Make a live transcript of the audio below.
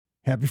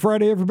Happy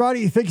Friday,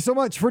 everybody. Thank you so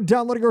much for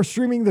downloading or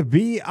streaming the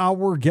Be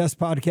Our Guest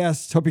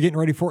podcast. Hope you're getting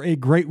ready for a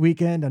great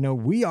weekend. I know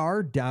we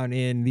are down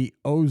in the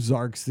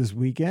Ozarks this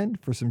weekend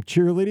for some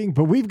cheerleading,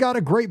 but we've got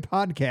a great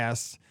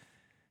podcast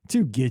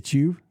to get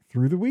you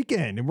through the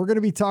weekend. And we're going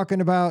to be talking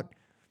about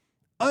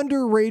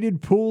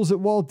underrated pools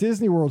at Walt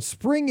Disney World.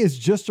 Spring is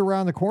just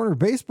around the corner.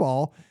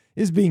 Baseball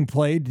is being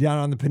played down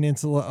on the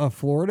peninsula of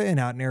Florida and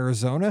out in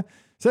Arizona.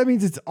 So that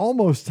means it's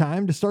almost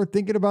time to start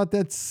thinking about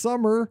that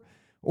summer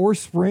or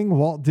spring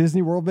Walt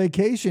Disney World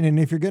vacation. And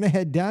if you're going to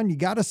head down, you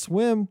got to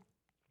swim.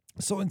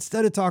 So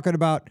instead of talking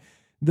about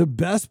the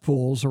best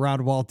pools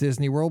around Walt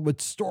Disney World, which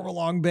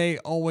Stormalong Bay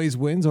always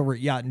wins over at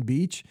Yacht and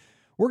Beach,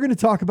 we're going to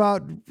talk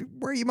about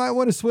where you might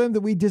want to swim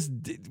that we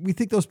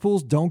think those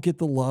pools don't get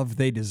the love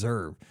they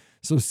deserve.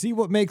 So see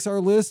what makes our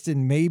list,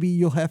 and maybe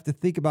you'll have to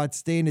think about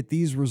staying at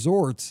these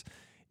resorts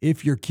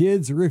if your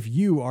kids or if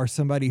you are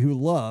somebody who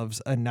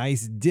loves a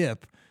nice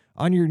dip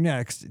on your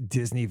next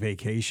Disney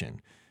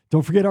vacation.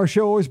 Don't forget, our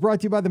show always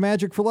brought to you by the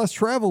Magic for Less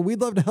Travel. We'd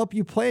love to help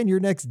you plan your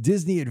next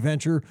Disney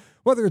adventure,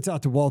 whether it's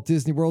out to Walt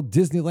Disney World,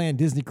 Disneyland,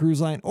 Disney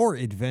Cruise Line, or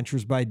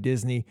Adventures by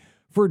Disney,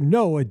 for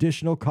no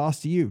additional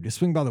cost to you. Just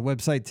swing by the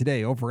website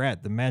today over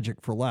at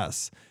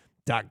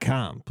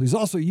themagicforless.com. Please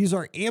also use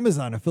our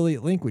Amazon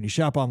affiliate link when you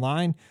shop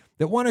online.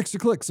 That one extra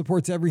click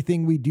supports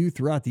everything we do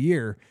throughout the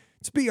year.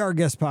 It's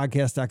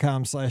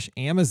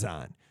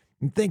beourguestpodcast.com/Amazon.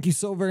 And thank you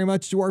so very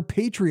much to our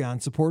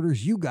Patreon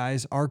supporters. You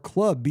guys are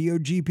Club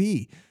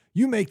BOGP.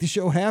 You make the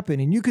show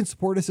happen, and you can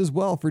support us as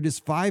well for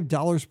just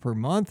 $5 per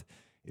month.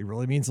 It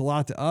really means a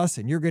lot to us,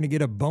 and you're going to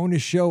get a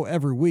bonus show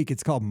every week.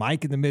 It's called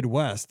Mike in the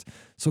Midwest.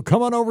 So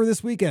come on over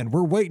this weekend.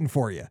 We're waiting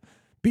for you.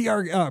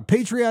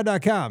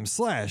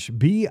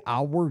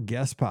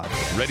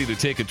 Patreon.com/beourguestpodcast. Ready to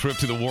take a trip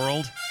to the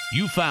world?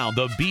 You found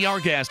the Be Our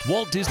Guest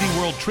Walt Disney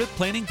World Trip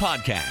Planning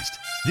Podcast.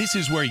 This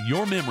is where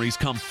your memories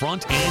come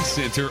front and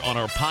center on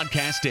our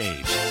podcast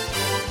stage.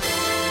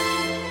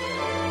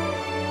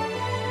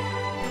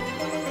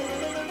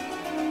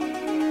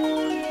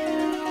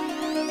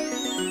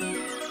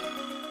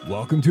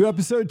 Welcome to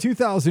episode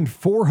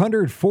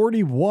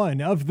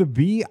 2441 of the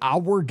Be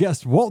Our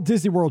Guest Walt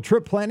Disney World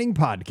Trip Planning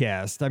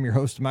Podcast. I'm your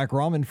host, Mike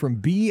Rallman from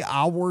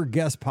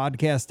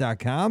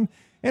beourguestpodcast.com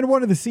and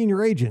one of the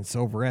senior agents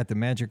over at the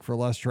Magic for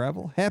Less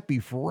Travel. Happy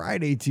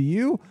Friday to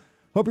you.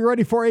 Hope you're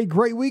ready for a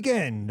great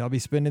weekend. I'll be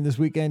spending this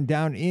weekend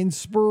down in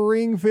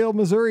Springfield,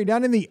 Missouri,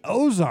 down in the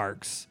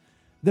Ozarks,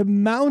 the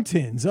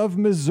mountains of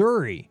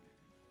Missouri.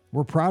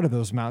 We're proud of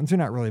those mountains. They're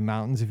not really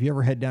mountains. If you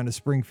ever head down to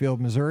Springfield,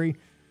 Missouri,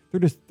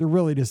 they're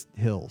really just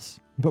hills.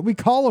 But we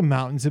call them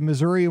mountains in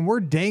Missouri, and we're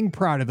dang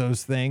proud of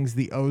those things,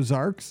 the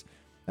Ozarks.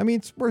 I mean,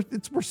 it's where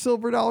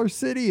Silver Dollar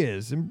City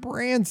is, in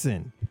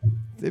Branson.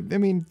 I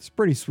mean, it's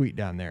pretty sweet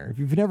down there. If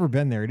you've never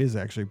been there, it is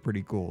actually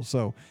pretty cool.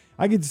 So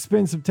I get to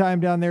spend some time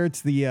down there. It's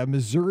the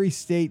Missouri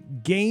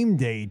State Game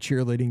Day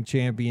Cheerleading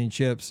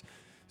Championships.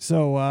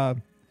 So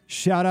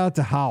shout out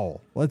to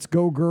Howell. Let's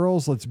go,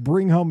 girls. Let's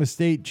bring home a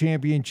state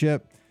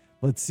championship.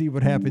 Let's see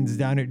what happens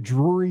down at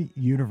Drury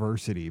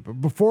University.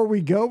 But before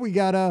we go, we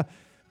got a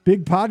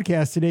big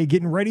podcast today,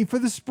 getting ready for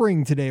the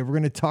spring today. We're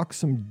going to talk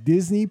some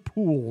Disney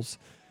pools.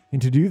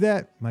 And to do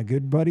that, my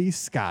good buddy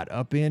Scott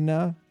up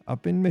in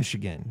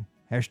Michigan.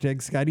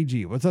 Hashtag Scotty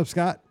G. What's up,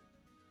 Scott?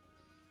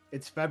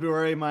 It's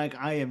February, Mike.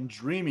 I am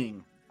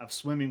dreaming of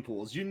swimming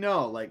pools. You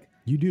know, like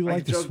you do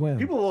like to swim.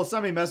 People will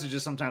send me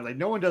messages sometimes, like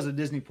no one does a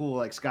Disney pool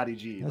like Scotty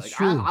G. That's like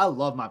true. I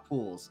love my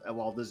pools at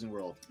Walt Disney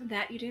World.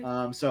 That you do.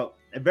 So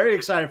I'm very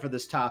excited for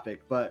this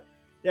topic. But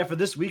yeah, for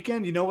this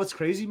weekend, you know what's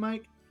crazy,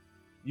 Mike?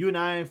 You and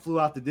I flew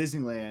out to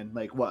Disneyland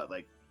like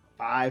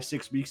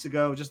 5-6 weeks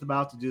ago, just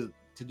about to do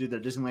the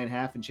Disneyland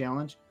Half and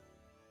Challenge.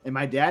 And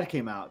my dad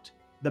came out.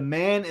 The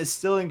man is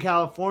still in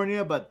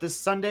California, but this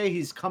Sunday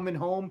he's coming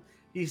home.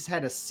 He's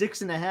had a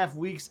 6.5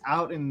 weeks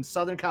out in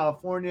Southern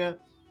California,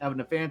 having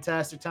a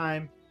fantastic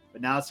time.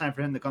 But now it's time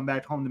for him to come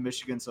back home to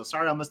Michigan. So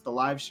sorry I missed the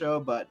live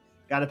show, but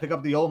got to pick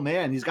up the old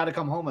man. He's got to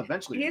come home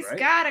eventually. He's right?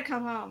 got to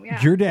come home. Yeah.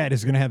 Your dad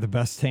is going to have the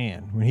best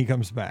tan when he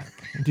comes back,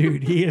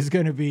 dude. He's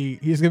going to be,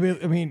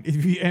 I mean,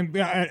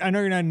 I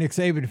know you're not a Nick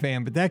Saban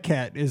fan, but that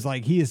cat is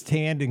like, he is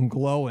tanned and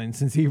glowing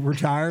since he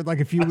retired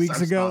like a few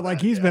weeks ago. Like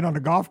he's been on the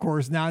golf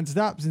course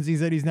nonstop since he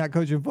said he's not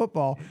coaching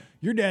football.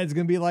 Your dad's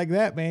going to be like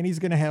that, man. He's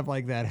going to have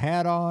like that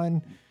hat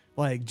on,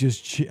 like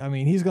just, he's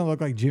going to look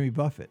like Jimmy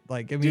Buffett.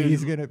 Like, I mean, dude,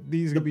 he's going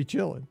to be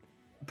chilling.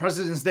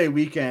 President's Day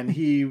weekend,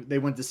 they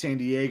went to San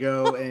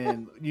Diego,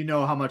 and you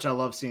know how much I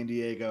love San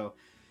Diego.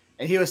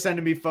 And he was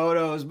sending me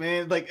photos,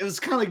 man. Like it was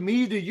kind of like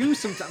me to you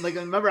sometimes. Like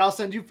remember, I'll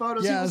send you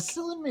photos. Yes. He was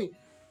killing me.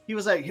 He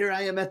was like, "Here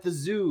I am at the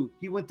zoo."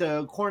 He went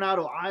to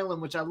Coronado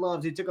Island, which I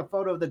loved. He took a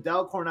photo of the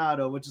Del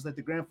Coronado, which is like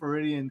the Grand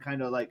Floridian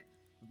kind of like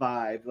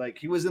vibe. Like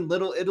he was in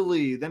Little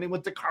Italy. Then he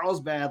went to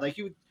Carlsbad. Like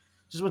he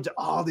just went to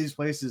all these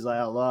places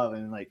I love,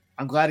 and like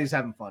I'm glad he's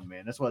having fun,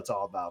 man. That's what it's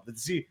all about. But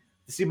to see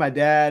my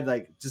dad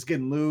like just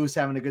getting loose,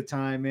 having a good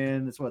time,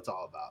 man. That's what it's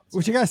all about. So.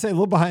 Which you gotta say, a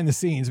little behind the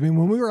scenes. I mean,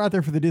 when we were out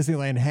there for the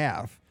Disneyland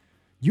Half,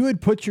 you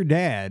had put your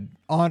dad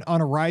on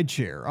a ride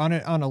share, on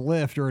a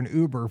Lyft or an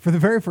Uber for the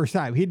very first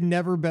time. He'd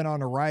never been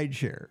on a ride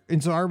share.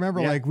 And so I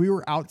remember like we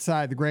were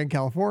outside the Grand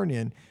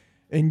Californian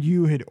and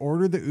you had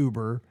ordered the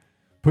Uber,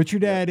 put your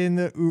dad in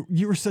the Uber.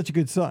 You were such a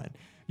good son.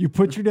 You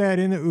put your dad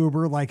in the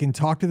Uber, like, and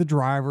talked to the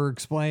driver,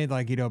 explained,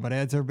 like, you know, my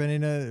dad's ever been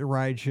in a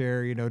ride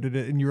share, you know,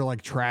 and you were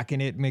like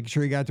tracking it, making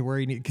sure he got to where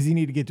he needed, because he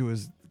needed to get to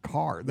his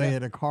car. They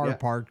had a car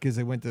parked because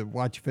they went to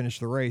watch you finish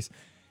the race.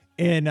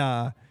 And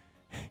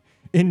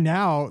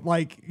now,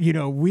 like, you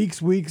know,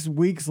 weeks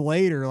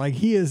later, like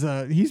he's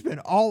been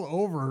all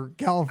over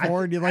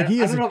California.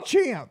 He is a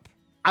champ.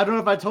 I don't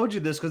know if I told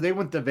you this because they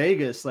went to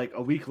Vegas like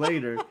a week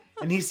later,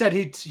 and he said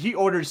he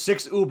ordered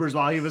 6 Ubers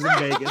while he was in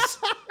Vegas.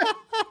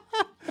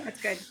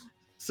 That's good.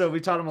 So we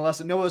taught him a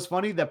lesson. No, it was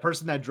funny. That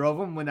person that drove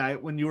him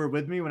when you were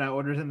with me, when I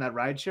ordered him that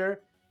ride share,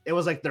 it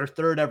was like their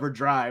 3rd ever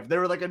drive. They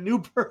were like a new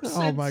person.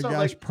 Oh my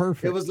gosh,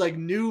 perfect. It was like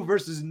new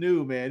versus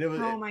new, man. It was.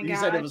 Oh my he gosh.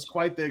 said it was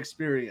quite the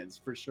experience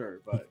for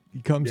sure. But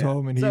he comes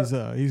home and he's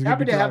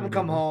happy to have him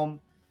come home.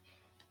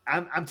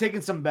 I'm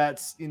taking some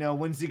bets. You know,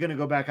 when's he going to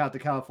go back out to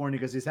California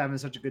because he's having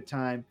such a good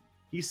time.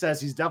 He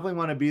says he's definitely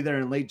want to be there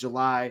in late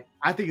July.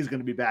 I think he's going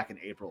to be back in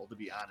April, to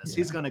be honest.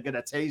 He's going to get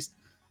a taste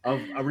of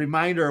a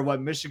reminder of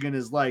what Michigan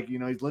is like. You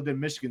know, he's lived in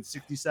Michigan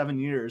 67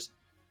 years.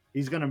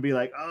 He's going to be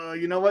like, oh,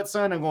 you know what,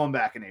 son? I'm going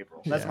back in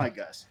April. That's my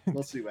guess.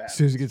 We'll see what happens. As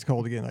soon as it gets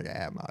cold again, like,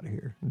 I'm out of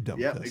here. I'm done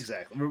with this.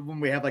 Exactly. When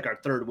we have like our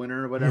 3rd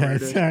winter or whatever. Yeah,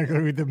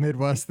 exactly. With the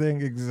Midwest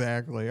thing.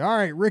 Exactly. All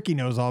right. Ricky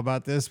knows all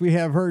about this. We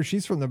have her.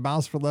 She's from the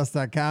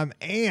mouseforless.com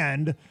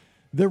and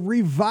the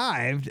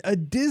revived A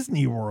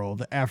Disney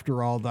World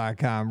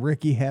afterall.com.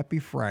 Ricky, happy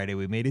Friday.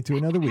 We made it to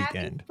another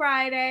weekend. Happy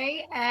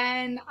Friday.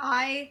 And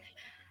I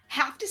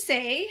have to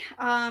say,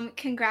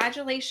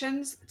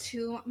 congratulations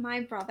to my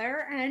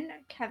brother and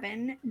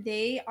Kevin.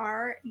 They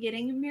are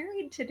getting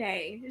married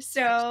today.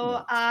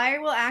 So I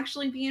will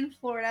actually be in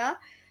Florida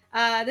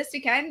this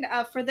weekend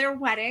for their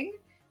wedding.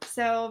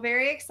 So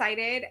very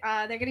excited.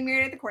 They're getting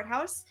married at the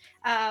courthouse.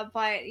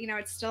 But, you know,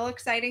 it's still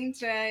exciting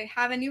to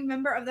have a new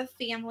member of the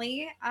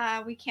family.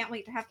 We can't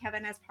wait to have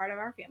Kevin as part of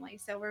our family.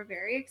 So we're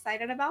very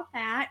excited about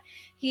that.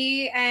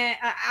 He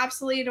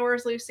absolutely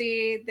adores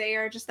Lucy. They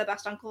are just the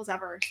best uncles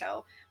ever.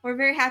 So we're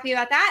very happy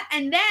about that.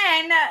 And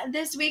then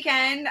this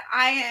weekend,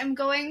 I am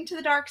going to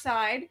the dark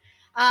side.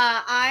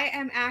 I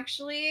am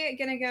actually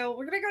we're gonna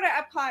go to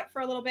Epcot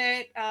for a little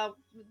bit.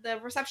 The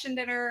reception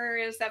dinner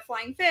is at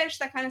Flying Fish,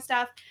 that kind of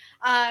stuff.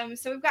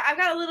 So I've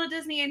got a little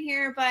Disney in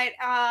here, but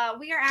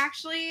we are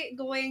actually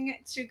going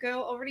to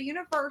go over to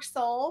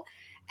Universal,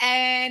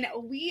 and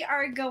we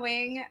are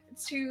going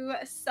to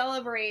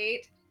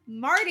celebrate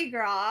Mardi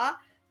Gras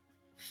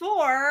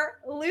for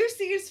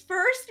Lucy's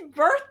first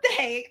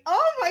birthday.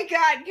 Oh my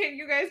God, can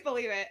you guys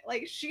believe it?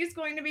 Like, she's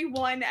going to be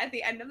 1 at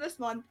the end of this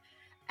month.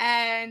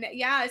 And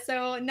yeah,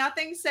 so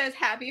nothing says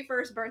happy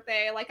first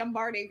birthday like a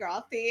Mardi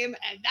Gras theme,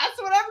 and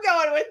that's what I'm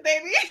going with,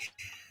 baby.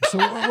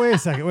 So wait a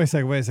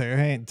second.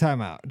 Hey,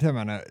 time out.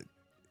 Now,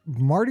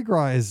 Mardi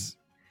Gras is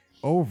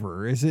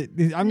over, is it?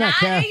 I'm not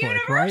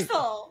Catholic, right?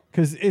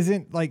 Because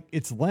isn't like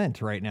it's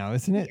Lent right now,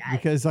 isn't it? Yeah,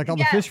 because like all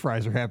the fish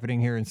fries are happening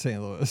here in St.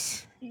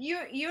 Louis.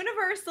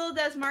 Universal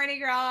does Mardi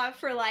Gras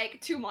for like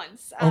 2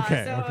 months.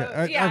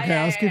 Okay.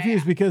 I was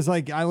confused because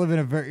like I live in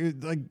a very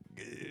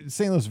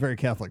St. Louis is a very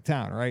Catholic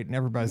town, right? And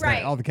everybody's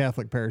all the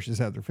Catholic parishes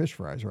have their fish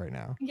fries right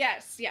now.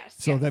 Yes.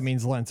 So that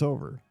means Lent's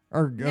over,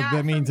 or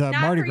that means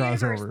Mardi Gras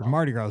is over.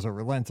 Mardi Gras is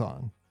over. Lent's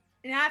on.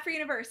 Not for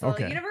Universal.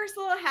 Okay.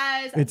 Universal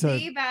has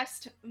the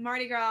best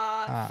Mardi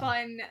Gras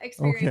fun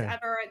experience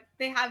ever.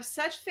 They have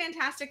such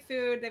fantastic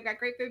food. They've got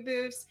great food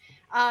booths.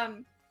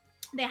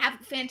 They have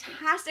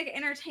fantastic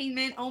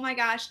entertainment. Oh my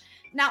gosh.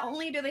 Not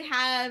only do they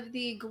have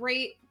the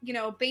great,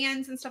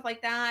 bands and stuff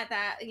like that,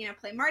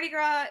 play Mardi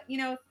Gras,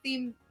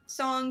 theme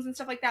songs and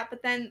stuff like that,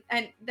 but then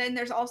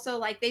there's also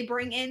like they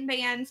bring in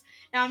bands.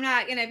 Now I'm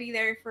not gonna be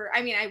there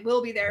I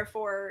will be there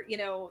for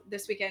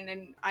this weekend,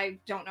 and I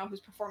don't know who's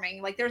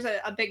performing. Like there's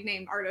a big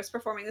name artist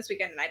performing this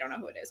weekend and I don't know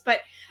who it is,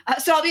 but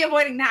so I'll be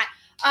avoiding that.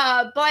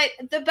 But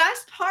the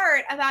best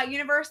part about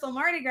Universal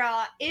Mardi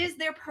Gras is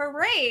their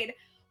parade,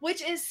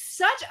 which is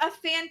such a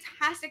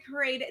fantastic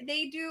parade.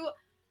 They do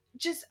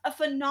just a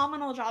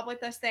phenomenal job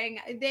with this thing.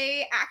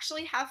 They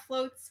actually have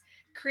floats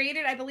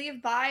created, I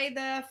believe, by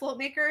the float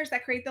makers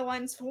that create the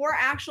ones for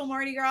actual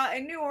Mardi Gras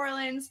in New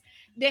Orleans.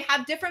 They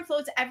have different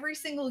floats every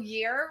single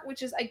year,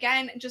 which is,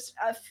 again, just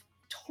a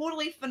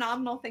totally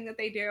phenomenal thing that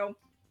they do.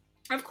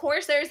 Of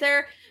course, there's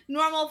their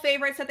normal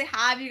favorites that they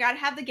have. You got to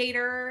have the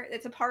gator.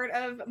 It's a part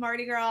of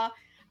Mardi Gras.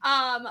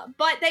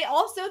 But they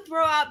also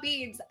throw out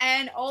beads.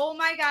 And oh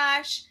my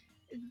gosh,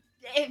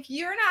 if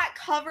you're not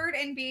covered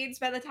in beads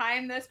by the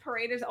time this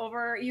parade is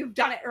over, you've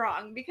done it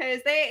wrong, because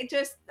they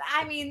just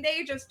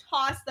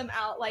toss them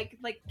out like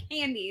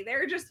candy.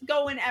 They're just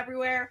going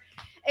everywhere.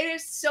 It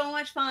is so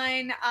much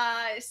fun.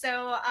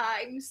 So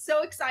I'm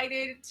so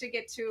excited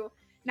to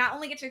not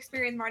only get to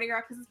experience Mardi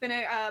Gras, because it's been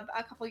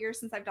a couple years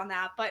since I've done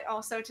that, but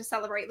also to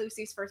celebrate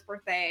Lucy's first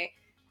birthday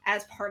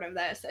as part of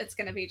this. It's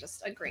going to be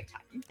just a great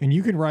time. And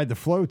you can ride the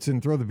floats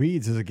and throw the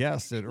beads as a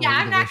guest. Yeah,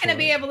 I'm not going to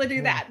be able to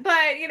do that,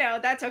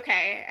 but that's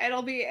okay.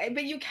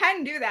 But you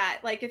can do that.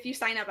 Like if you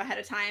sign up ahead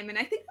of time. And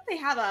I think that they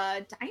have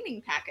a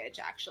dining package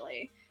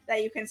actually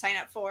that you can sign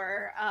up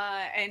for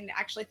and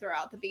actually throw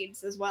out the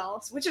beads as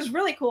well, which is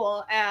really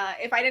cool.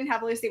 If I didn't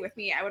have Lucy with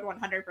me, I would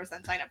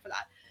 100% sign up for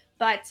that.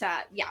 But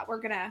yeah, we're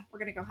gonna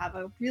go have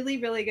a really,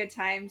 really good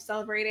time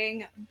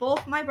celebrating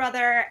both my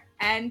brother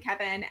and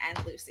Kevin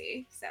and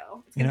Lucy.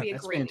 So it's gonna be a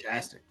great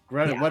fantastic.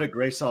 What a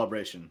great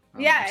celebration.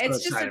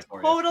 It's just a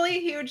totally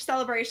huge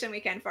celebration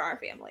weekend for our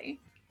family.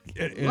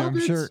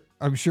 And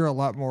I'm sure a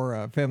lot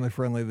more family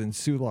friendly than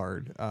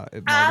Soulard.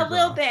 A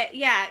little bit,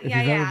 yeah. If you've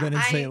ever been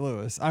in St.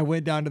 Louis, I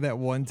went down to that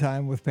one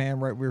time with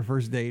Pam right when we were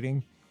first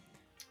dating.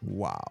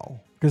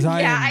 Wow. Because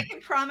I can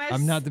promise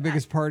I'm not the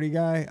biggest party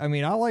guy. I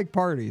mean, I like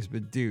parties,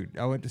 but dude,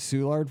 I went to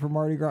Soulard for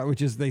Mardi Gras,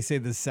 which is, they say,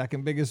 the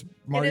second biggest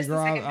Mardi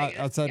Gras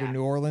outside of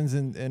New Orleans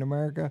in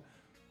America.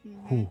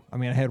 Mm-hmm. I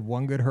mean, I had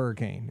one good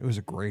hurricane. It was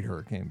a great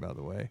hurricane, by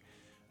the way.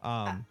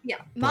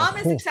 Mom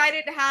is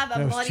excited to have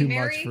a Bloody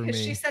Mary because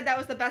she said that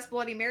was the best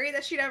Bloody Mary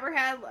that she'd ever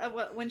had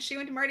when she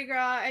went to Mardi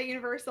Gras at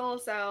Universal.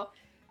 So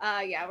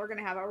we're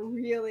gonna have a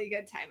really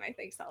good time, I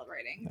think,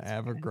 celebrating.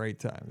 Have a great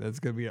time. That's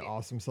gonna be an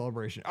awesome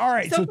celebration. All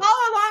right, so follow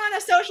along on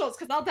the socials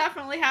because I'll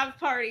definitely have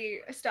party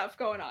stuff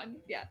going on.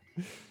 Yeah.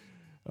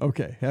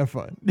 Okay, have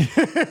fun.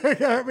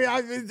 I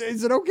mean,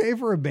 is it okay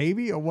for a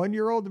baby, a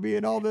 1-year-old, to be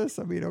in all this?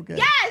 I mean, okay.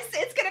 Yes,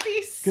 it's gonna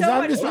be so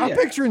much fun. I'm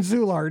picturing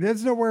Soulard.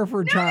 That's nowhere for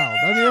a child.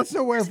 I mean, that's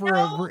nowhere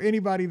for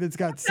anybody that's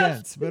got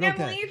sense. But okay.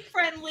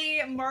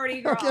 Family-friendly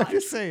Mardi Gras. Okay, I'm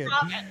just saying.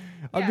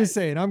 I'm just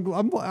saying. I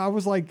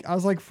was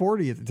like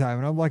 40 at the time,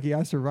 and I'm lucky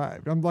I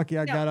survived. I'm lucky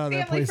I got out of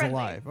that place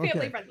alive. Okay.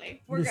 Family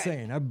friendly. We're just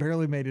saying. I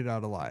barely made it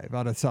out alive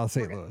out of South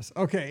St. Louis.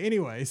 Okay.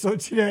 Anyway, so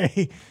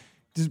today.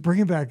 Just bring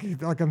it back.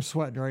 Like I'm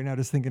sweating right now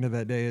just thinking of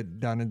that day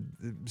down in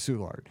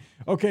Soulard.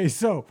 Okay,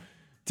 so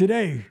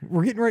today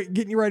we're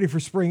getting you ready for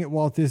spring at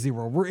Walt Disney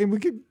World. And we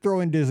could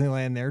throw in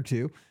Disneyland there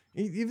too.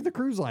 Even the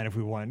cruise line if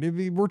we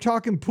wanted. We're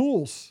talking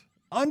pools.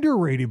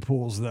 Underrated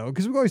pools though,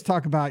 because we always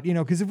talk about,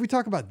 because if we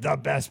talk about the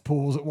best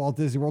pools at Walt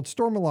Disney World,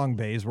 Stormalong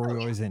Bay is where we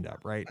always end up,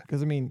 right?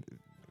 Because I mean,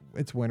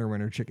 it's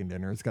winter chicken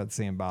dinner. It's got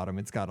sand bottom.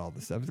 It's got all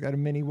this stuff. It's got a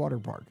mini water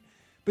park.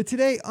 But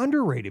today,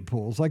 underrated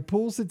pools, like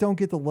pools that don't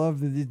get the love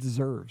that it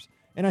deserves.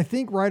 And I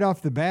think right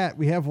off the bat,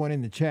 we have one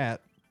in the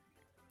chat.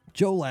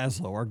 Joe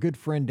Laszlo, our good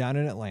friend down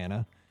in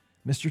Atlanta,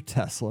 Mr.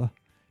 Tesla,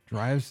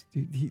 drives.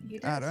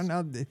 I don't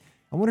know.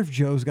 I wonder if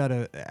Joe's got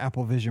an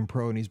Apple Vision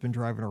Pro and he's been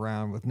driving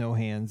around with no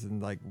hands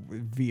and like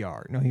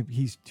VR. No,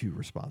 he's too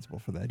responsible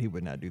for that. He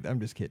would not do that. I'm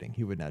just kidding.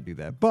 He would not do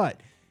that.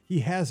 But he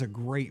has a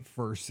great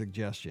first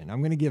suggestion. I'm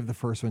going to give the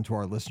first one to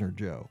our listener,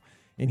 Joe.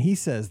 And he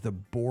says the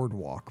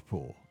boardwalk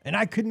pool. And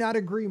I could not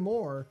agree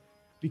more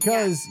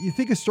because you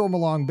think of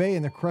Stormalong Bay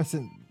and the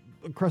Crescent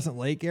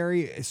Lake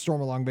area,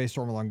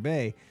 Stormalong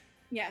Bay.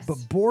 Yes. But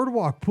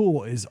boardwalk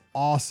pool is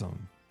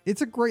awesome.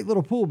 It's a great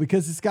little pool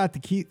because it's got the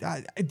key.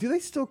 Do they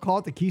still call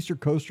it the Keister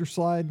Coaster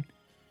Slide?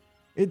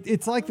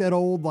 It's like that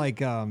old,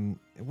 like,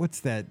 what's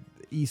that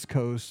East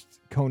Coast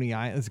Coney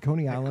Island? Is it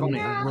Coney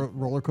Island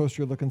roller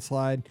coaster looking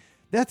slide?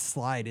 That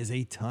slide is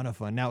a ton of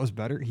fun. Now it was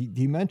better.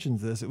 He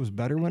mentions this. It was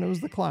better when it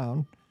was the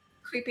clown.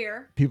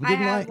 Creepier. People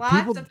didn't I have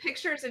lots of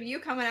pictures of you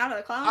coming out of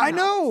the clown. I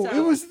know. So.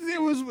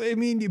 It was. I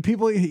mean,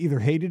 people either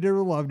hated it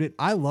or loved it.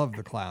 I loved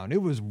the clown.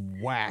 It was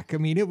whack. I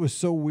mean, it was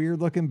so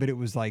weird looking, but it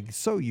was like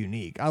so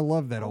unique. I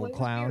love that old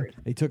clown. Weird.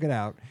 They took it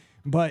out,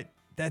 but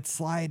that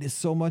slide is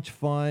so much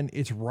fun.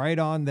 It's right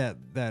on that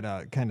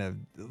kind of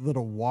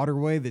little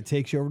waterway that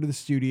takes you over to the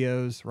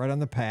studios, right on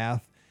the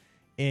path.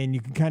 And you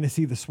can kind of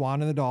see the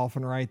swan and the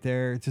dolphin right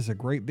there. It's just a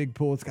great big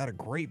pool. It's got a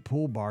great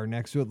pool bar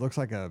next to it. Looks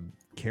like a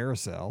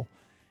carousel.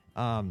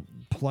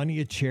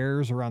 Plenty of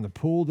chairs around the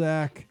pool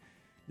deck.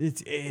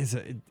 It's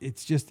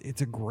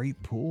a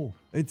great pool.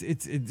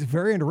 It's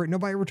very underrated.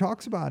 Nobody ever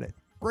talks about it.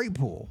 Great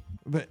pool,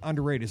 but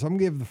underrated. So I'm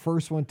gonna give the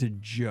first one to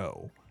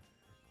Joe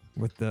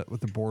with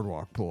the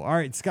boardwalk pool. All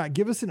right, Scott,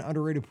 give us an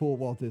underrated pool at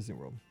Walt Disney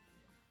World.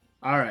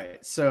 All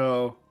right,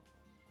 so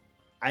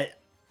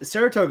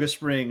Saratoga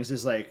Springs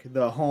is like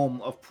the home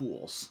of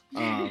pools.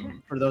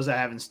 For those that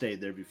haven't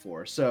stayed there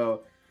before,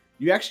 so.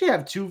 You actually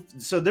have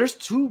there's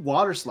 2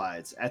 water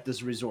slides at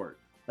this resort.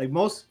 Like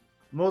most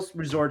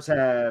resorts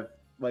have,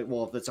 like,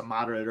 well, if it's a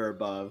moderate or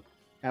above,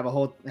 have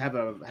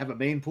a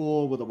main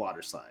pool with a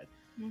water slide.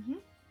 Mm-hmm.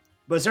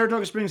 But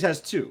Saratoga Springs has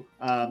 2.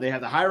 They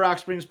have the High Rock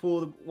Springs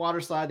pool, the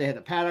water slide. They have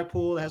the Paddock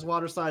pool that has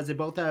water slides. They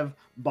both have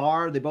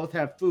bar. They both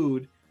have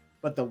food.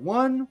 But the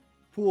one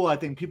pool I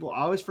think people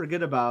always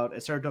forget about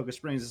at Saratoga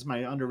Springs, this is my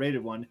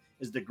underrated one,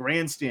 is the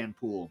grandstand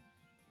pool.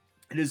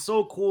 It is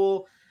so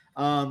cool.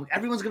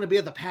 Everyone's going to be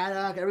at the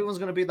Paddock. Everyone's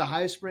going to be at the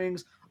High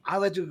Springs. I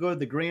like to go to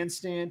the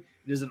grandstand.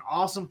 It is an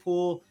awesome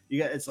pool.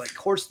 It's like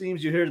horse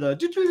themes. You hear the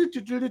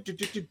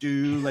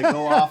like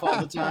go off all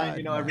the time.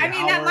 Every hour.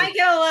 That might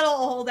get a little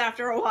old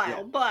after a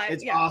while, but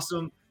it's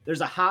awesome.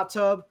 There's a hot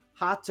tub.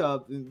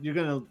 You're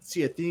going to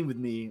see a theme with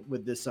me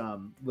with this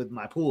with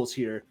my pools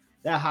here.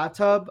 that hot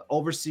tub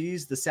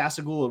oversees the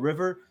Sassagoula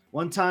River.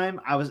 One time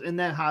I was in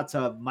that hot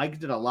tub. Mike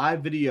did a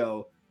live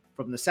video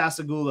from the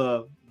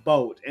Sassagoula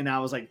boat, and I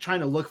was like trying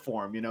to look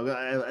for him,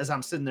 as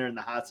I'm sitting there in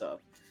the hot tub.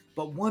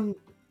 But one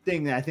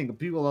thing that I think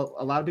a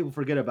lot of people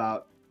forget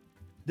about,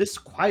 this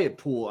quiet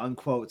pool,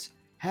 unquote,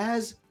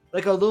 has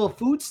like a little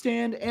food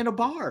stand and a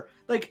bar.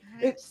 Like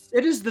it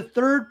is the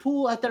third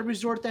pool at that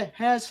resort that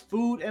has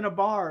food and a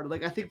bar.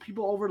 Like I think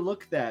people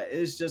overlook that.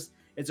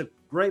 It's a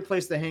great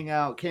place to hang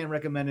out. Can't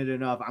recommend it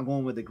enough. I'm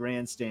going with the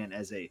grandstand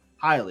as a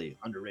highly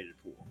underrated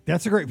pool.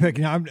 That's a great pick.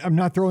 Now, I'm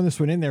not throwing this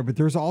one in there, but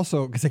there's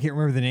also, because I can't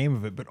remember the name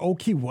of it, but Old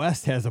Key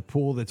West has a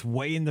pool that's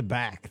way in the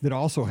back that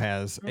also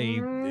has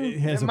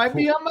it might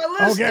be on my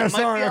list. Okay,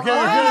 sorry.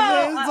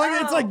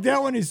 Okay. It's like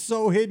that one is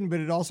so hidden,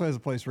 but it also has a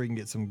place where you can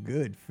get some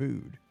good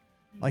food.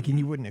 Like, and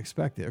you wouldn't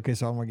expect it. Okay,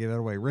 so I'm going to give that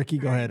away. Ricky,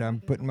 go ahead.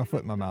 I'm putting my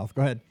foot in my mouth.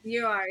 Go ahead.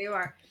 You are.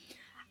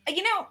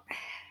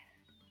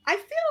 I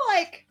feel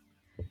like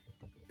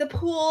the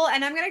pool,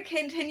 and I'm going to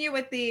continue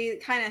with the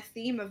kind of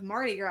theme of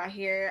Mardi Gras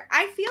here.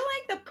 I feel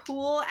like the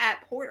pool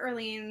at Port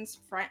Orleans,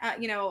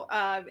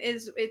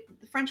 the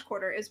French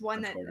Quarter is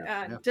one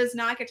that does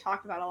not get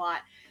talked about a lot.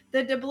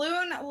 The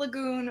Doubloon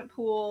Lagoon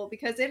pool,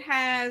 because it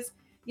has,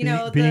 being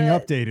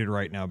updated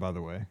right now, by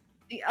the way.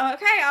 Okay,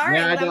 all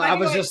right. Yeah, I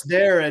was just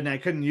there and I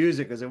couldn't use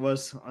it because it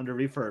was under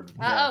refurb.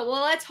 Well,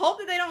 let's hope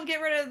that they don't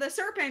get rid of the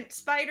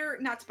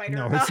not spider.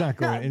 No, it's not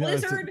going.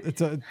 Lizard.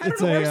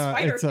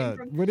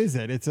 What is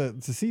it? It's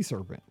a sea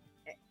serpent.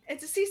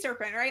 It's a sea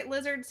serpent, right?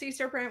 Lizard, sea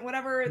serpent,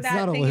 whatever it's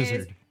that not thing a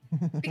lizard.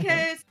 is.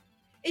 Because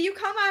you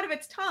come out of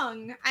its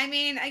tongue. I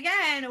mean,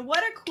 again,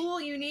 what a cool,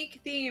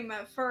 unique theme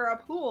for a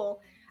pool.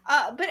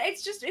 But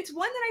it's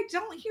one that I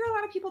don't hear a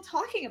lot of people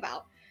talking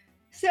about.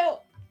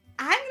 So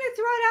I'm going to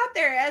throw it out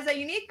there as a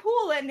unique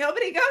pool that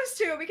nobody goes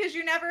to because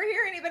you never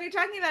hear anybody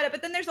talking about it.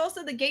 But then there's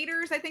also the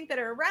gators, I think, that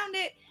are around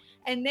it.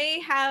 And they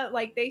have,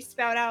 they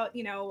spout out,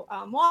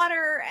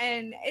 water.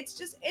 And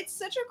it's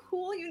such a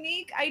cool,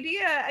 unique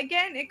idea.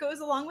 Again, it goes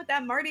along with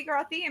that Mardi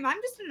Gras theme.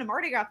 I'm just in a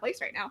Mardi Gras place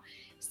right now.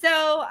 So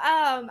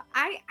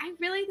I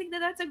really think that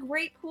that's a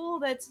great pool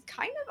that's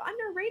kind of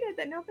underrated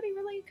that nobody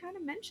really kind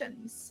of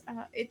mentions.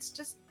 It's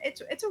a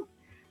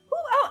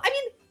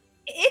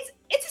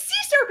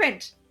sea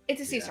serpent. It's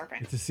a sea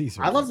serpent. It's a sea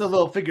serpent. I love the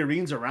little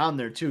figurines around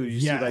there too.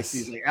 You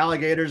see these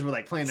alligators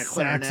with playing a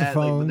clarinet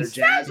with their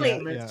jazz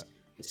instruments.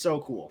 It's so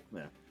cool.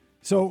 Yeah.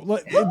 So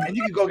and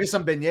you can go get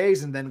some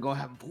beignets and then go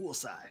have them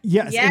poolside.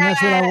 Yes, and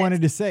that's what I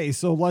wanted to say.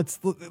 So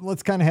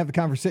let's kind of have the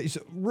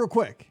conversation real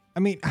quick.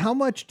 I mean, how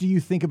much do you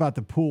think about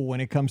the pool when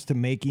it comes to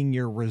making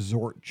your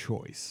resort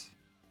choice?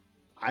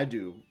 I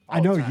do. I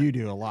know you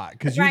do a lot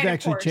because you've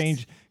actually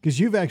changed. Because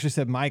you've actually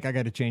said, Mike, I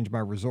got to change my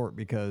resort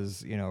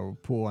because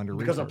pool under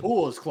because a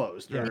pool is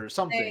closed or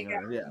something.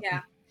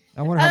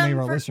 I wonder how many of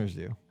our listeners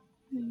do.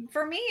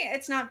 For me,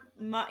 it's not.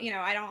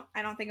 I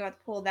don't think about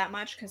the pool that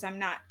much because I'm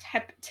not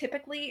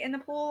typically in the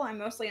pool. I'm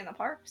mostly in the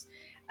parks.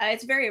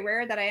 It's very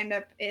rare that I end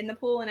up in the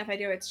pool, and if I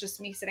do, it's just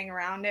me sitting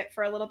around it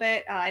for a little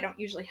bit. I don't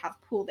usually have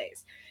pool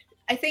days.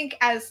 I think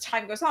as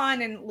time goes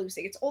on and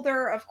Lucy gets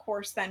older, of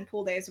course, then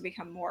pool days will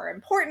become more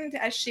important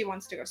as she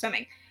wants to go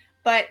swimming.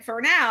 But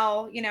for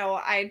now,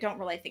 I don't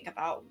really think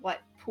about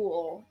what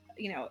pool,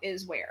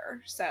 is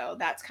where. So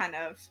that's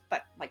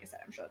but like I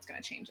said, I'm sure that's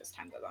going to change as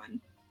time goes on.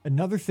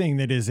 Another thing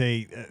that is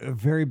a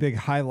very big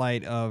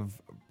highlight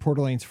of Port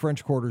Orleans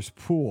French Quarter's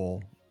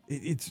pool,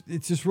 it's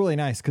just really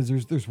nice because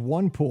there's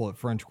one pool at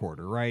French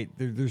Quarter, right?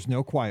 There's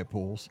no quiet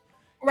pools.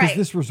 Because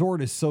this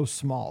resort is so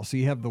small. So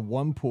you have the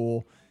one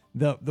pool.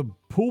 The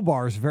pool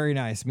bar is very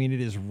nice. I mean, it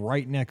is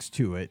right next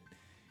to it.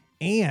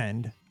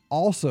 And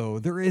also,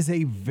 there is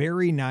a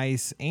very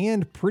nice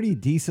and pretty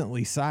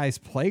decently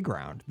sized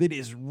playground that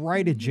is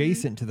right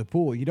adjacent to the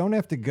pool. You don't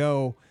have to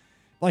go,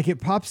 like at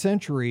Pop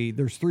Century,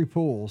 there's 3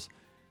 pools,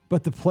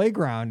 but the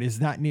playground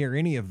is not near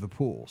any of the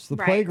pools. The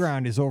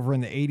playground is over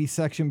in the 80s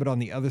section, but on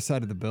the other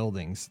side of the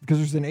buildings. Because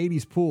there's an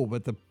 80s pool,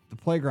 but the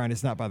playground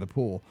is not by the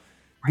pool.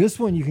 This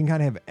one, you can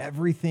kind of have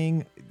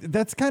everything.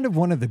 That's kind of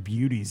one of the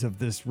beauties of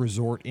this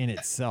resort in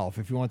itself.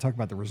 If you want to talk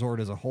about the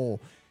resort as a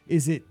whole,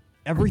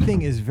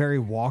 everything is very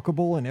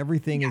walkable and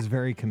everything is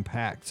very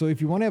compact. So if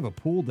you want to have a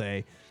pool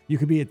day, you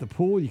could be at the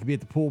pool, you could be at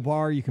the pool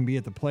bar, you can be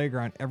at the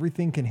playground.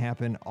 Everything can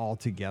happen all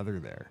together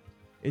there.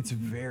 It's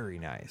very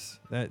nice.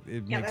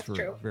 It makes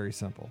for very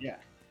simple. Yeah,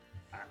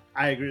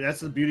 I agree. That's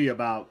the beauty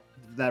about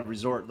that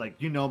resort.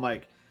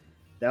 Mike,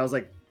 that was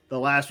the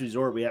last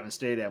resort we haven't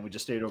stayed at, and we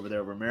just stayed over there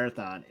over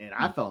Marathon, and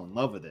I fell in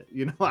love with it.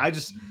 I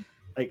just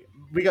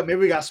we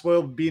got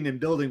spoiled being in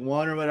building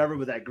 1 or whatever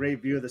with that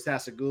great view of the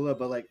Sassagoula,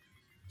 but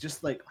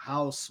just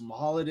how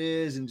small it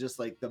is and just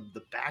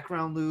the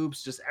background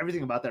loops, just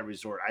everything about that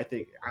resort. I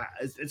think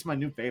it's my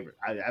new favorite.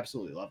 I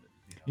absolutely love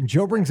it. And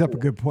Joe brings up a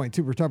good point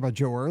too. We were talking about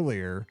Joe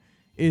earlier,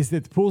 is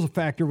that the pool's a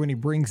factor when he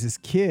brings his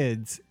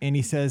kids and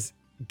he says,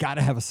 got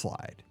to have a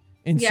slide.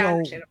 And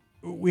so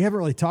we haven't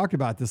really talked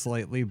about this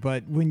lately,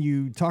 but when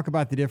you talk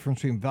about the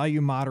difference between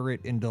value,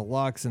 moderate, and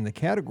deluxe and the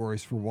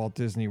categories for Walt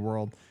Disney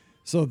World,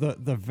 so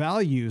the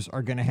values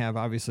are going to have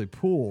obviously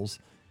pools,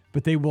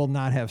 but they will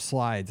not have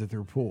slides at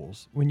their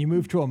pools. When you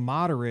move to a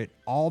moderate,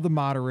 all the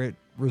moderate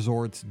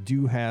resorts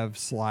do have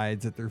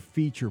slides at their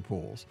feature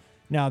pools.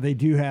 Now they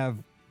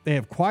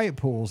have quiet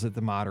pools at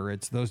the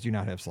moderates. Those do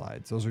not have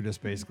slides. Those are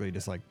just basically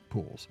just like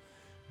pools,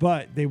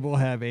 but they will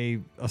have a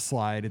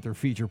slide at their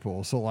feature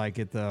pool. So like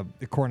at the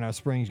Coronado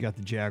Springs, you got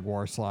the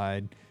Jaguar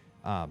slide,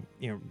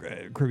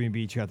 Caribbean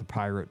Beach, you got the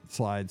Pirate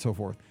slide, so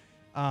forth.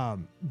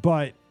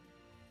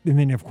 And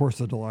then, of course,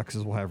 the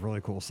deluxes will have really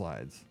cool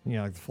slides,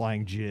 like the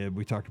Flying Jib.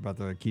 We talked about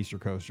the Keister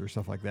Coaster,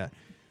 stuff like that.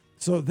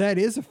 So that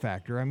is a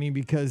factor. I mean,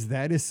 because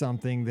that is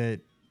something that,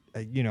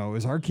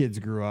 as our kids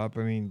grew up,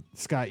 I mean,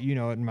 Scott, it,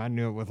 and I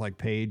knew it with like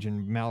Paige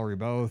and Mallory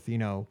both,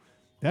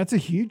 that's a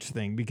huge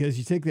thing because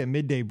you take that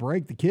midday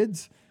break, the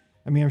kids,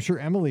 I mean, I'm sure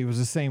Emily was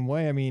the same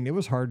way. I mean, it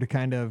was hard to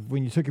kind of,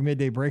 when you took a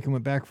midday break and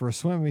went back for a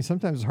swim, I mean,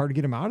 sometimes it's hard to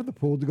get them out of the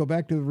pool to go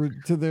back to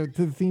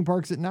the theme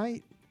parks at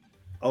night.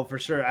 Oh, for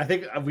sure. I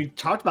think we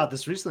talked about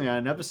this recently on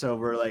an episode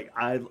where like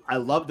I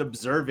loved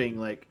observing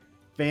like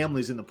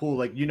families in the pool.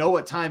 Like,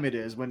 what time it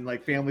is when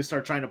like families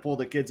start trying to pull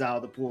the kids out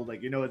of the pool.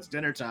 Like, it's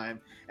dinner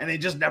time and they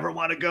just never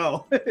want to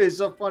go. It's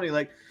so funny.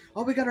 Like,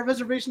 oh, we got a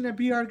reservation to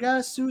be our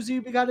guest, Susie.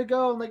 We got to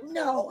go. I'm like,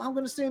 no, I'm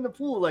going to stay in the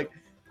pool. Like,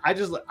 I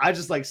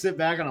just like sit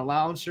back on a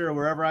lounge chair or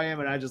wherever I am.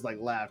 And I just like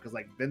laugh because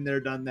like been there,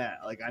 done that.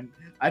 Like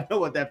I know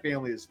what that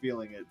family is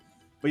feeling it.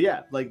 But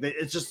yeah, like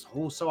it's just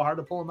so hard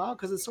to pull them out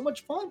because it's so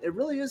much fun. It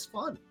really is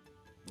fun.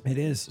 It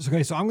is.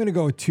 Okay, so I'm going to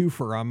go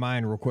twofer on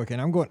mine real quick,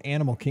 and I'm going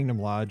Animal Kingdom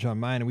Lodge on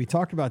mine. And we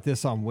talked about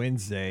this on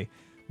Wednesday.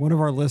 One of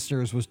our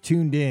listeners was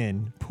tuned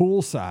in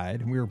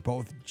poolside, and we were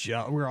both we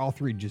were all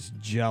three just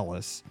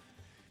jealous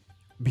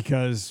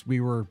because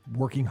we were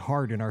working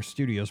hard in our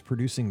studios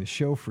producing the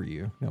show for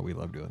you. No, we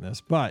love doing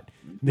this, but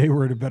they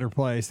were at a better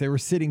place. They were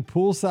sitting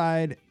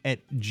poolside at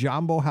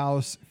Jumbo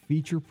House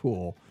Feature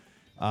Pool.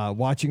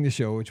 Watching the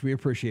show, which we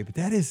appreciate, but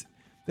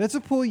that's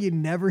a pool you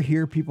never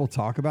hear people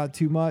talk about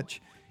too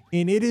much.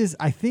 And it is,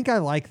 I think I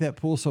like that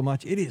pool so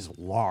much. It is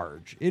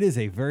large. It is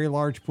a very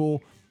large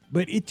pool,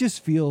 but it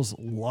just feels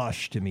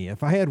lush to me.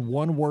 If I had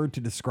one word to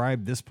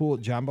describe this pool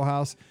at Jumbo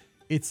House,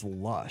 it's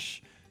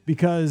lush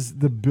because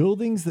the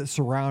buildings that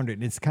surround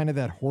it, it's kind of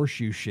that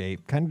horseshoe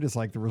shape, kind of just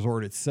like the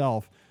resort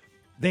itself.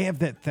 They have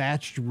that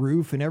thatched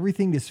roof and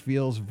everything just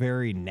feels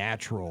very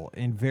natural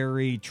and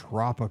very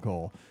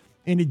tropical.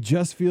 And it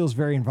just feels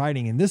very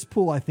inviting. And this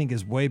pool, I think,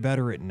 is way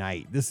better at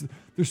night. There's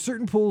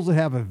certain pools that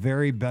have a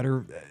very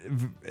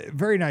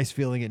nice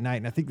feeling at night.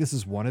 And I think this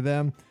is one of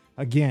them.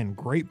 Again,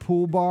 great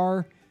pool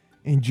bar.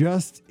 And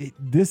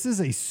this is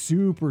a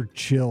super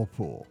chill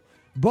pool.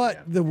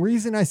 But the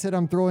reason I said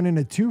I'm throwing in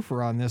a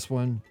twofer on this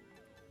one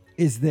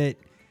is that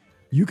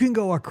you can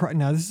go across.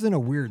 Now, this is in a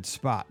weird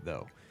spot,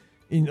 though.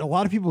 And a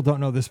lot of people don't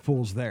know this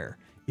pool's there.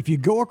 If you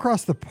go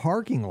across the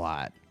parking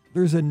lot,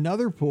 there's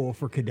another pool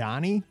for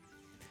Kidani,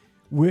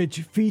 which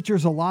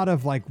features a lot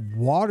of like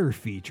water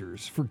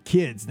features for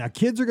kids. Now,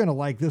 kids are going to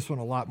like this one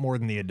a lot more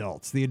than the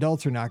adults. The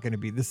adults are not going to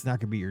be, this is not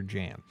going to be your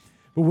jam.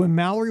 But when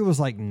Mallory was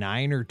like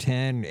 9 or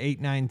 10, 8,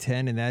 9,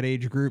 10 in that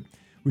age group,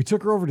 we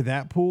took her over to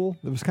that pool.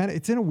 It was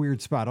it's in a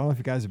weird spot. I don't know if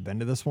you guys have been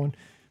to this one,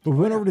 but we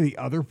went over to the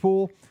other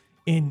pool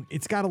and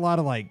it's got a lot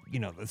of like,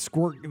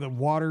 the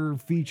water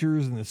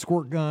features and the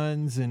squirt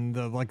guns and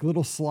the like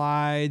little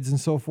slides and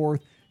so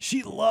forth.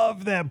 She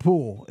loved that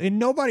pool, and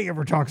nobody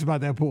ever talks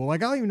about that pool.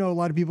 Like, I don't even know a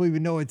lot of people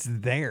even know it's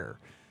there,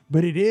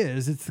 but it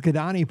is. It's the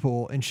Kidani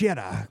pool, and she had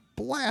a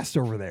blast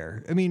over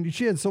there. I mean,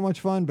 she had so much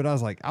fun, but I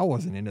was like, I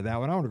wasn't into that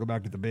one. I want to go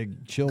back to the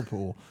big chill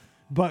pool,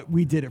 but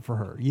we did it for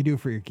her. You do it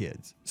for your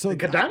kids. So the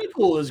Kidani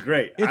pool is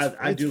great.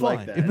 I do fun,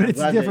 like that. But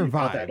it's a different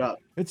vibe.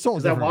 It's so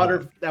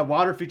different. That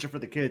water feature for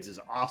the kids is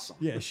awesome.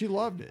 Yeah, she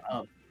loved it.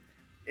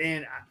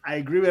 And I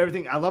agree with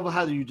everything. I love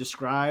how you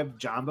describe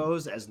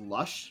Jumbo's as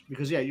lush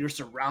because, you're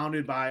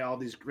surrounded by all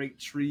these great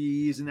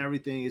trees and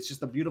everything. It's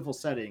just a beautiful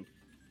setting.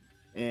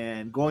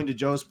 And going to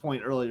Joe's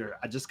point earlier,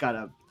 I just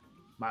got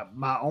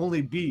my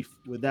only beef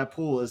with that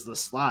pool is the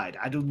slide.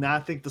 I do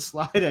not think the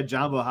slide at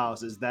Jumbo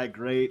House is that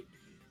great.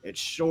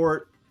 It's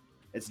short.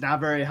 It's not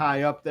very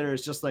high up there.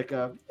 It's just like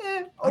a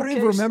I don't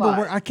even remember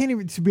slide. I can't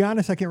even, to be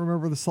honest, I can't remember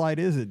where the slide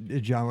is at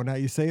Jumbo. Now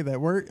you say that.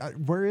 Where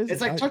is it?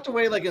 It's like tucked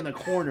away like in the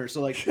corner.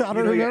 So like you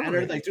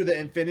enter like through the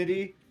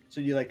infinity. So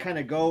you like kind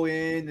of go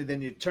in and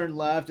then you turn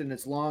left and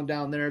it's long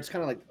down there. It's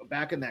kind of like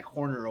back in that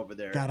corner over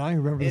there. God, I don't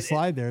even remember the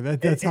slide there.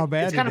 That's how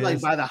bad it is. It's kind of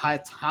like by the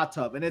hot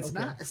tub, and it's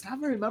not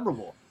very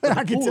memorable.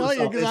 I can tell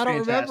you because I don't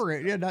remember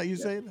it. Yeah, now you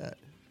say that.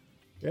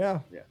 Yeah.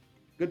 Yeah.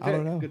 Good pick. I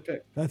don't know. Good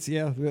pick. That's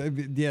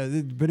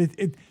but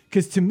it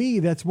because to me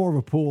that's more of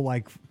a pool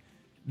like.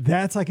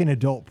 That's like an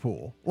adult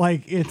pool.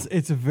 Like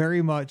it's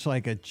very much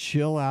like a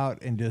chill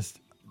out and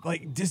just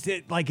like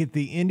at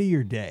the end of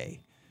your day,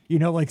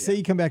 say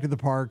you come back to the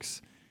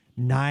parks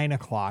 9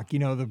 o'clock,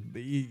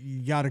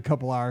 you got a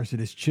couple hours to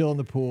just chill in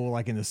the pool,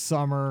 like in the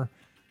summer.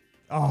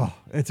 Oh,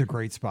 it's a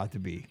great spot to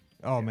be.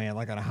 Oh man.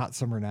 Like on a hot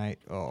summer night.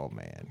 Oh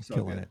man. So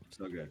killing good. it.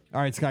 So good.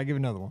 All right, Scott, give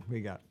another one. What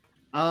you got?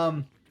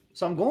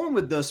 So I'm going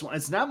with this one.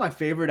 It's not my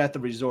favorite at the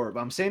resort,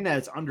 but I'm saying that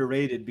it's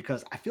underrated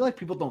because I feel like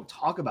people don't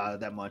talk about it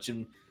that much.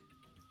 And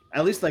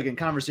at least like in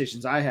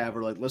conversations I have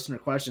or like listener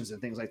questions and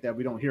things like that,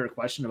 we don't hear a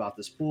question about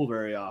this pool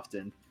very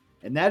often.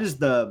 And that is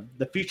the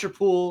feature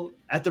pool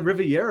at the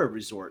Riviera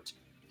Resort.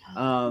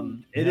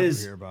 It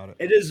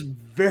is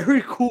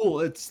very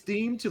cool. It's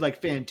themed to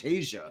like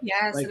Fantasia.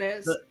 Yes, like, it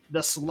is.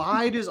 The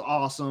slide is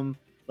awesome.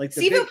 Like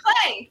the Sivu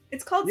Play.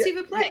 It's called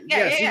Sivu Play.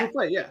 Sivu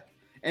Play. Yeah.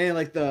 And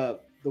like the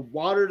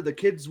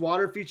kids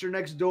water feature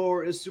next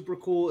door is super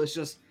cool. It's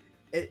just,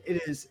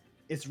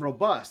 it's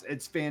robust.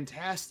 It's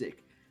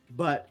fantastic.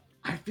 But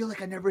I feel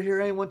like I never hear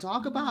anyone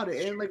talk about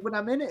it. And like when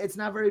I'm in it, it's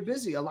not very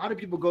busy. A lot of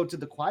people go to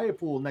the quiet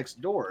pool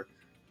next door,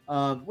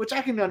 which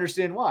I can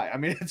understand why. I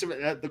mean,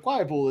 the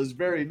quiet pool is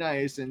very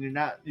nice, and you're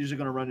not usually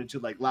going to run into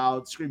like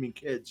loud screaming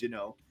kids,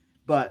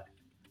 But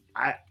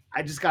I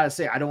just got to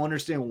say, I don't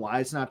understand why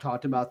it's not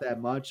talked about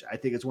that much. I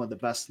think it's one of the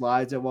best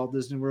slides at Walt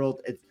Disney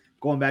World. It's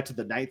going back to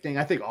the night thing.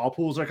 I think all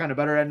pools are kind of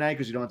better at night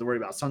because you don't have to worry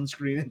about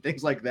sunscreen and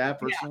things like that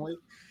personally.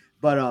 Yeah.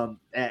 But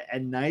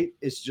at night,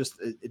 it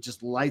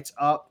just lights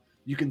up.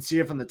 You can see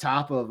it from the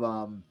top of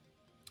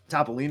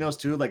Topolino's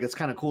too. Like it's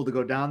kind of cool to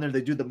go down there.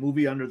 They do the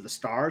movie Under the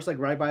Stars, like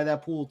right by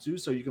that pool too.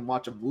 So you can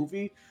watch a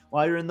movie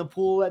while you're in the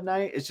pool at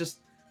night. It's just,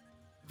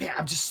 man,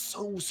 I'm just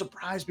so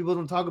surprised people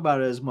don't talk about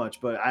it as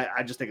much, but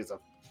I just think it's a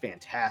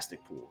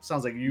fantastic pool.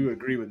 Sounds like you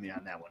agree with me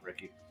on that one,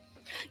 Ricky.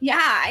 Yeah,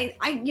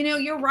 I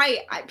you're right.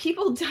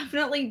 People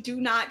definitely do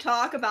not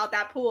talk about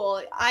that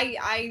pool.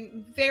 I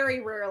very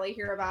rarely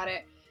hear about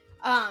it.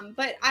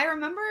 But I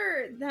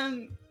remember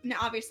them. Now,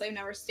 obviously, I've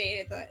never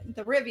stayed at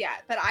the Riv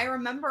yet, but I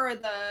remember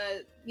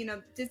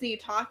Disney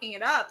talking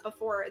it up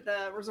before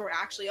the resort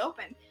actually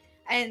opened,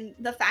 and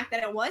the fact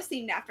that it was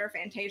themed after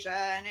Fantasia,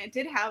 and it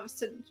did have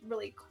some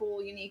really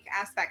cool, unique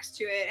aspects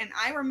to it. And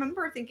I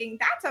remember thinking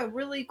that's a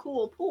really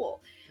cool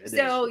pool.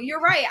 So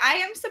you're right. I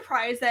am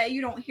surprised that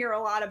you don't hear a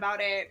lot about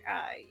it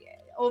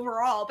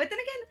overall. But then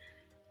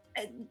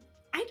again,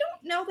 I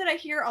don't know that I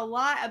hear a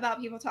lot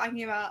about people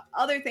talking about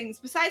other things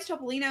besides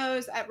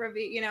Topolino's at Riv,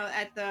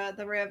 at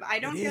the Riv. I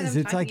don't hear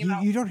them talking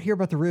about. You don't hear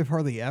about the Riv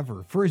hardly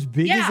ever. For as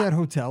big as that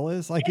hotel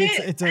is, like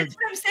it's that's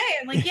what I'm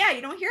saying. Like, yeah,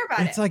 you don't hear about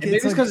it. Maybe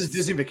it's because it's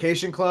Disney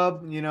Vacation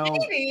Club,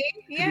 maybe,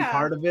 yeah, be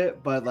part of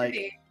it. But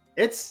like,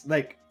 it's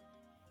like,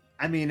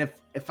 I mean,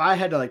 if I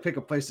had to like pick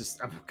a place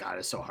to, oh God,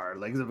 it's so hard.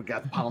 Like, we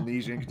got the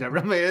Polynesian, I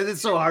mean,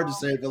 it's so hard to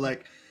say,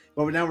 but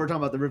now we're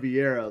talking about the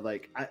Riviera.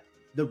 Like,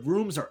 the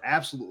rooms are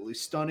absolutely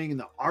stunning, and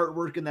the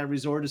artwork in that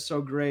resort is so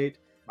great.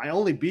 My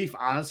only beef,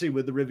 honestly,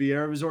 with the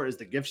Riviera Resort is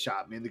the gift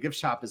shop. I mean, the gift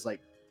shop is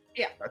like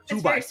a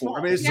 2x4.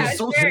 I mean, it's just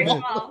so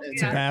small.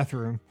 It's a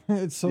bathroom.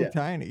 It's so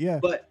tiny. Yeah.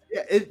 But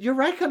you're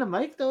right, kind of,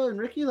 Mike, though, and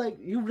Ricky. Like,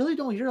 you really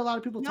don't hear a lot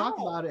of people talk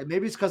about it.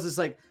 Maybe it's because it's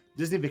like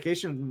Disney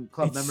Vacation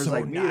Club members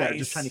like me that are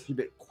just trying to keep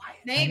it quiet.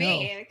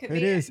 Maybe it could be.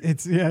 It is.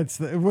 It's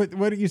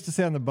what it used to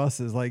say on the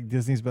buses, like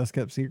Disney's best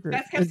kept secret.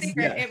 Best kept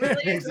secret. It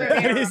really is.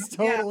 It is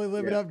totally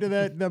living up to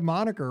that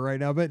moniker right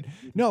now. But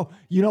no,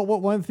 you know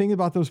what? One thing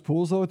about those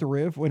pools though at the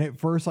Riv, when it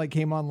first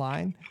came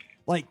online,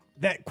 like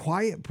that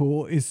quiet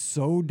pool is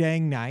so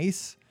dang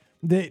nice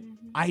that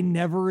I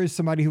never, as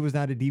somebody who was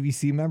not a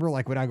DVC member,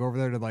 like when I go over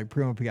there to like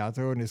Primo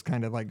Piatto and just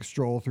kind of like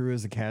stroll through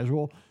as a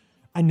casual,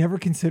 I never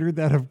considered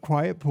that a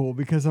quiet pool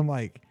because I'm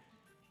like,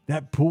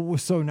 that pool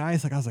was so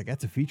nice. Like I was like,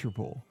 that's a feature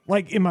pool.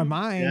 Like in my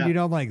mind,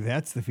 I'm like,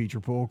 that's the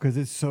feature pool because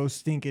it's so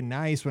stinking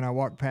nice when I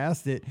walk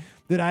past it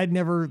that I'd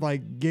never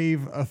like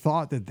gave a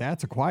thought that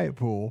that's a quiet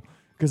pool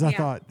because I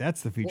thought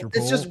that's the feature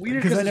pool. It's just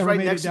weird because it's right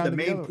next to the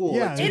main pool.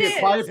 Yeah, the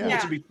quiet pool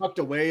should be tucked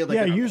away.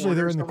 Like usually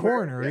they're in the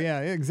corner.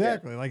 Yeah,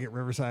 exactly. Like at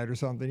Riverside or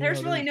something.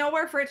 There's really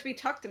nowhere for it to be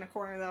tucked in a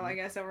corner though, I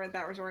guess, over at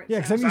that resort. Yeah,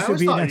 because I'm used to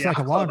being next to like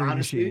a laundry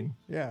machine.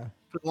 Yeah.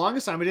 For the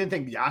longest time, we didn't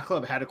think Yacht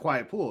Club had a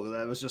quiet pool.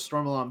 That was just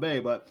Stormalong Bay.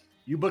 But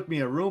you booked me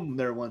a room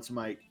there once,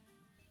 Mike,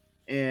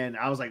 and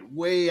I was like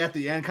way at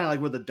the end, kind of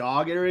like where the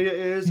dog area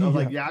is of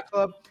like Yacht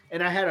Club,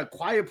 and I had a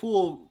quiet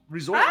pool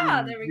resort.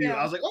 There we go.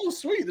 I was like, oh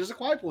sweet, there's a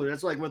quiet pool.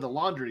 That's like where the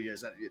laundry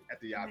is at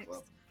the Yacht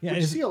Club. Yeah,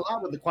 you see a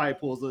lot with the quiet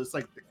pools. It's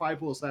like the quiet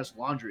pool /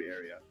 laundry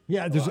area.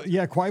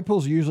 Yeah, quiet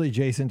pools are usually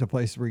adjacent to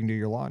places where you can do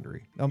your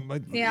laundry.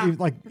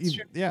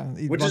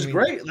 Which is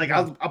great. Like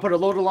I'll put a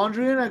load of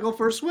laundry in, I go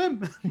for a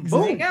swim.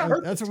 Boom.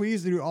 That's what we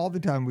used to do all the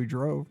time. We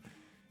drove.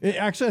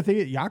 Actually, I think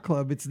at Yacht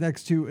Club, it's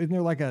next to, isn't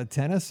there like a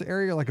tennis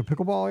area, like a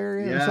pickleball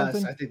area or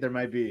something? Yes, I think there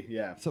might be.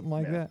 Yeah. Something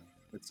like that.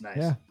 It's nice.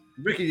 Yeah.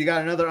 Ricky, you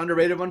got another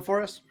underrated one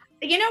for us?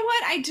 You know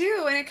what? I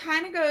do. And it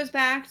kind of goes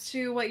back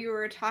to what you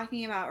were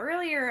talking about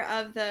earlier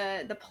of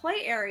the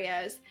play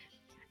areas.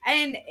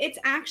 And it's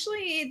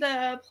actually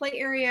the play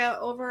area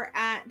over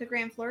at the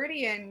Grand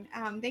Floridian.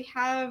 They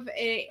have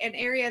an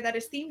area that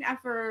is themed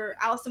after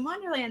Alice in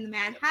Wonderland, the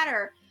Mad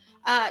Hatter.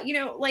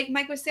 Like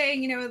Mike was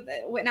saying,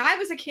 when I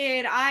was a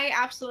kid, I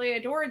absolutely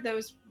adored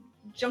those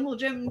jungle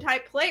gym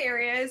type play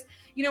areas,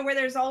 where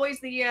there's always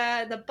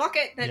the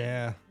bucket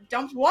that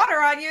dumped water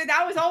on you.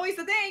 That was always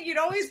the thing. You'd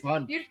always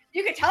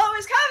you could tell it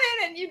was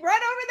coming, and you'd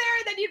run over there,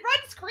 and then you'd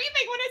run screaming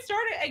when it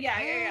started.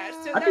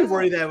 Yeah. So I'd be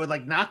worried that it would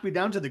like knock me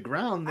down to the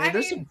ground.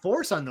 There's some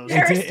force on those.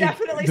 There's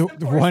definitely some force.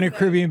 The one at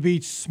Caribbean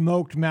Beach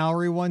smoked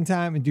Mallory one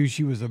time, and dude,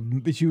 she was a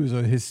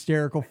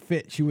hysterical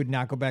fit. She would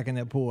not go back in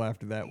that pool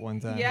after that one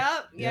time.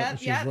 Yep.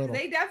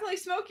 They definitely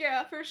smoke you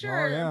for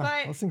sure. Oh, yeah.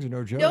 But those things are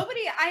no joke.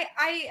 Nobody,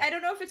 I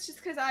don't know if it's just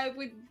because I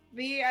would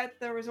be at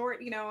the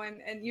resort,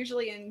 and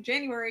usually in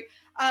January,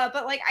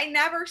 but like I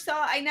never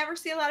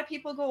see a lot of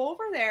people go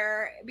over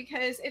there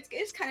because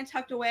it's kind of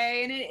tucked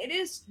away, and it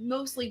is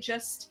mostly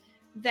just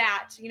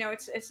that,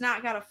 it's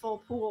not got a full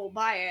pool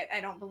by it, I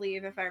don't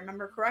believe, if I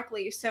remember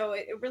correctly. So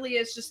it really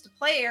is just a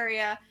play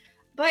area,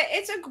 but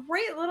it's a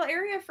great little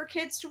area for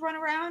kids to run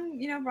around,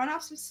 run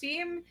off some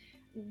steam,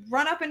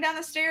 run up and down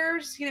the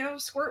stairs,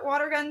 squirt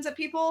water guns at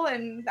people.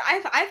 And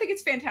I think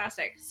it's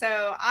fantastic.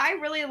 So I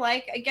really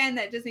like, again,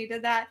 that Disney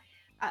did that.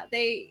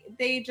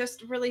 They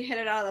just really hit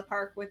it out of the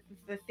park with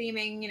the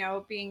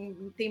theming,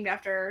 being themed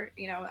after,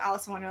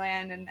 Alice in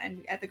Wonderland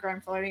and at the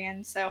Grand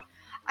Floridian. So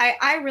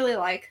I really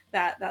like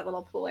that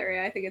little pool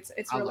area. I think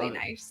it's really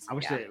nice. I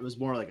wish that it was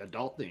more like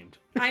adult themed.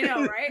 I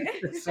know, right?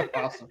 It's so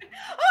awesome.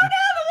 Oh no,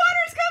 the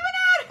water's coming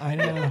out! I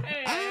know.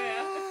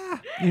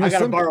 I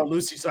gotta borrow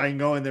Lucy so I can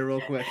go in there real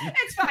quick.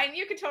 It's fine.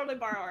 You can totally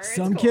borrow her.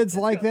 Some kids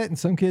like that, and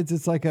some kids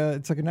it's like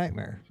a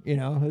nightmare.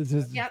 It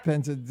just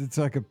depends. It's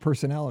like a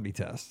personality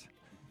test.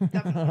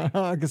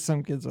 Because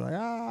some kids are like,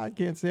 I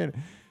can't stand it.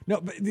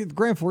 No, but the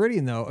Grand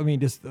Floridian though, I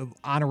mean, just an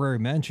honorary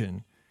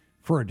mention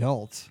for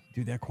adults.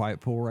 Dude, that quiet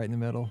pool right in the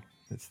middle,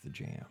 that's the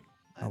jam.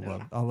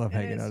 I love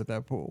hanging out at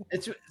that pool.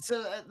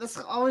 That's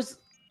always,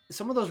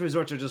 some of those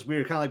resorts are just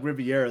weird, kind of like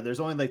Riviera. There's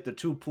only like the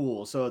 2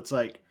 pools, so it's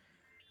like,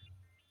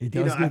 it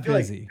does get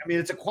busy. Like,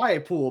 it's a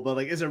quiet pool, but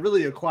like, is it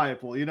really a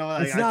quiet pool?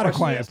 Like, it's not a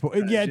quiet pool.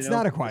 It's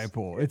not a quiet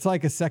pool. It's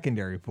like a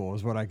secondary pool,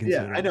 is what I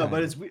consider. Yeah, I know,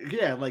 but it's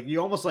like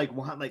you almost like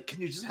want like, can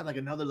you just have like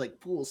another like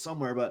pool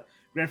somewhere? But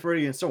Grand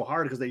Floridian is so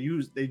hard because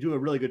they do a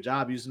really good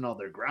job using all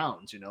their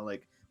grounds.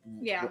 Like,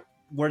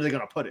 where are they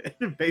gonna put it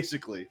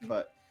basically?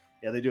 But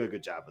yeah, they do a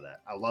good job of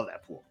that. I love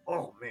that pool.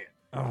 Oh man.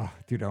 Oh,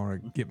 dude, I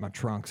want to get my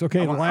trunks.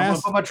 Okay, I want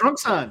to put my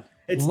trunks on.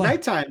 It's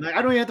nighttime. Like,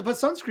 I don't even have to put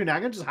sunscreen on. I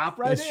can just hop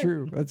right in. That's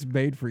true. That's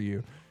made for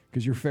you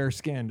because you're fair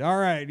skinned. All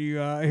right,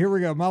 here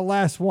we go. My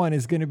last one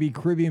is going to be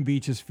Caribbean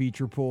Beach's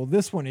feature pool.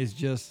 This one is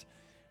just,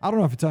 I don't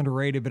know if it's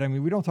underrated, but I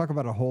mean, we don't talk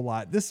about it a whole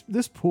lot. This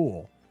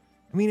pool,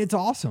 I mean, it's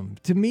awesome.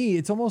 To me,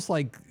 it's almost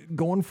like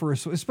going for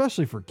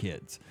especially for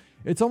kids.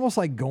 It's almost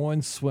like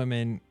going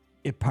swimming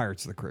at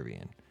Pirates of the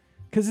Caribbean.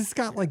 Because it's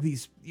got like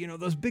these,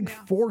 those big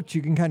forts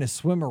you can kind of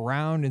swim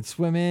around and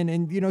swim in.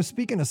 And,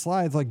 speaking of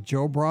slides, like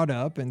Joe brought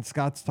up and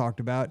Scott's talked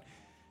about,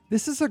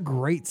 this is a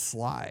great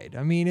slide.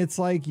 I mean, it's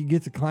like you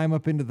get to climb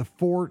up into the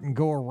fort and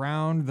go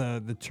around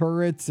the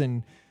turrets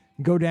and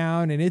go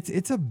down. And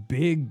it's a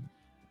big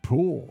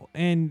pool.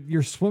 And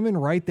you're swimming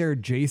right there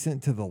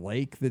adjacent to the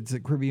lake that's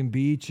at Caribbean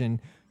Beach.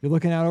 And you're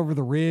looking out over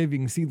the Riv. You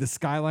can see the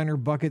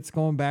Skyliner buckets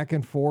going back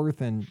and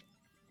forth. And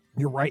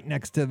you're right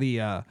next to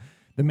the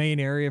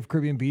main area of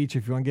Caribbean Beach.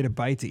 If you want to get a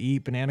bite to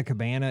eat, Banana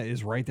Cabana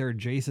is right there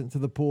adjacent to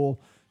the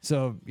pool.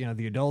 So,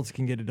 the adults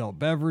can get adult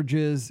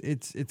beverages.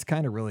 It's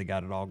kind of really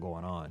got it all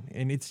going on.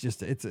 And it's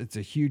just, it's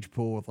a huge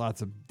pool with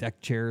lots of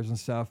deck chairs and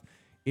stuff.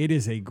 It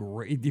is a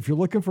great, if you're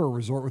looking for a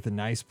resort with a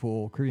nice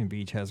pool, Caribbean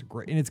Beach has a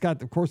great, and it's got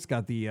the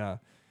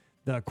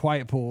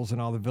quiet pools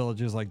in all the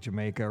villages like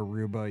Jamaica,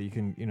 Aruba. You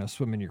can,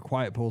 swim in your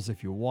quiet pools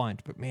if you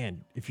want. But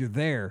man, if you're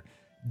there,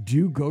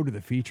 do go to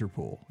the feature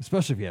pool,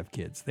 especially if you have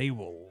kids. They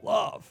will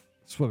love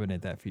swimming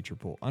at that feature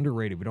pool.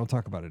 Underrated. We don't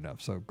talk about it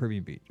enough. So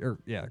Caribbean Beach,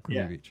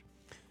 Caribbean Beach.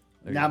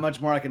 Not much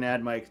more I can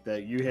add, Mike.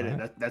 That you hit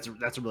it. That's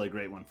a really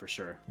great one for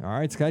sure. All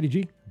right, Scotty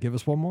G, give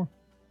us one more.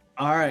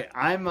 All right,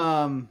 I'm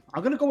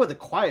gonna go with the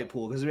quiet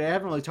pool because we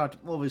haven't really talked.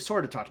 Well, we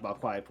sort of talked about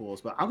quiet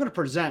pools, but I'm gonna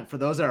present for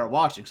those that are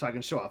watching, so I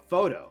can show a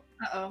photo.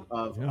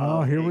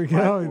 Here we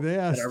go.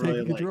 Yes,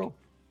 taking control.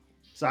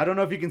 So I don't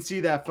know if you can see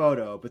that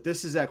photo, but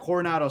this is at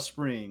Coronado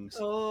Springs.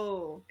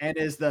 Oh. And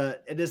it is the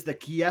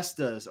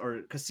Casitas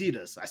or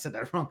Casitas. I said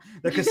that wrong.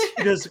 The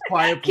Casitas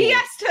quiet pool.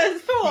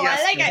 Casitas pool.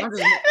 I like it.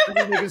 I'm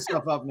just making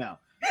stuff up now.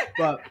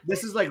 But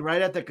this is like right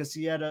at the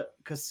Casieta.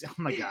 Oh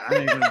my God,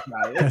 I'm not even gonna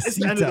try it. It's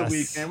the end of the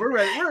weekend. We're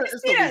ready.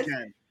 It's the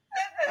weekend.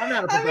 I'm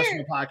not a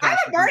professional podcast. I'm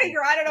a Mardi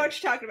Gras. I don't know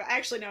what you're talking about.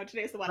 Actually, no,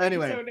 today's the one.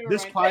 Anyway, so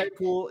this quiet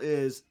pool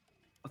is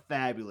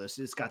fabulous.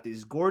 It's got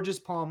these gorgeous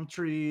palm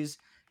trees.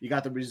 You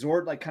got the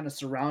resort like kind of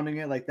surrounding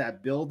it, like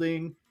that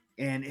building,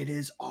 and it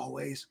is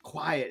always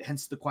quiet.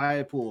 Hence the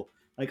quiet pool.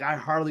 Like I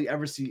hardly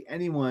ever see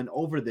anyone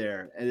over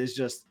there. And it's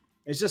just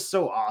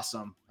so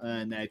awesome.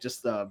 And I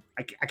just I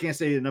can't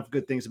say enough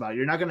good things about it.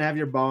 You're not gonna have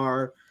your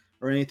bar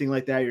or anything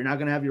like that. You're not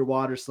gonna have your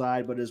water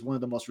slide, but it's one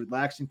of the most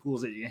relaxing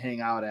pools that you can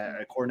hang out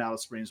at Coronado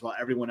Springs while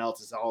everyone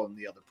else is all in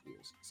the other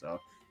pools.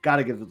 So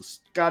gotta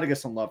give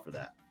some love for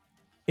that.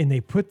 And they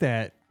put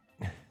that,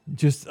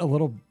 just a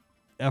little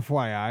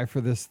FYI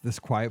for this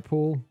quiet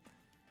pool.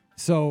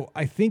 So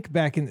I think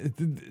back in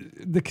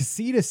the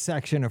Casitas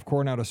section of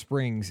Coronado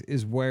Springs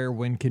is where,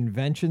 when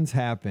conventions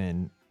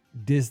happen,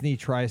 Disney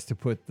tries to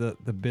put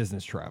the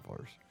business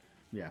travelers.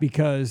 Yeah.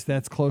 Because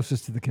that's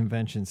closest to the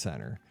convention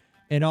center.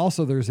 And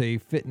also there's a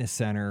fitness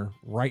center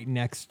right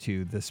next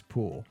to this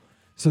pool.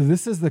 So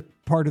this is the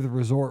part of the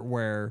resort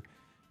where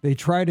they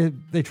try to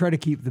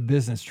keep the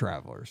business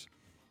travelers.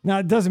 Now,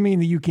 it doesn't mean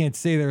that you can't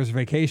stay there as a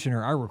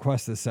vacationer. I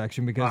request this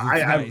section because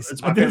it's nice.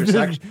 It's my favorite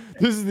section.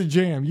 This is the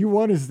jam. You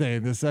want to stay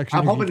in this section.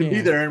 I'm hoping to be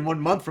there in 1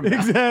 month from now.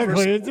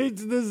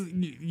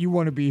 Exactly. You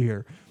want to be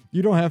here.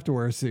 You don't have to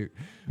wear a suit.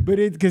 But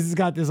because it's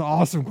got this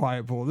awesome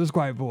quiet pool. This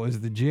quiet pool is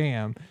the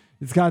jam.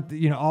 It's got,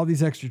 all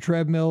these extra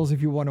treadmills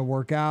if you want to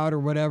work out or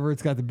whatever.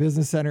 It's got the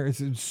business center. It's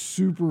a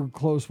super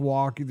close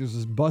walk. There's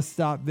this bus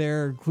stop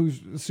there,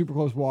 super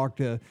close walk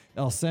to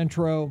El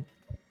Centro.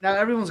 Now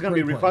everyone's going to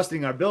be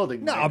requesting our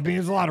building. No,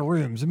 there's a lot of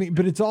rooms.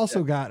 but it's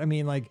also got,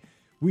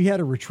 we had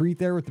a retreat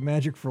there with the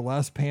Magic for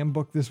Less. Pam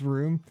booked this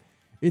room.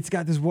 It's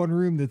got this one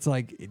room that's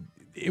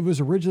it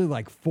was originally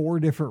like 4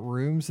 different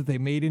rooms that they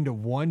made into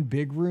one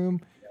big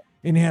room,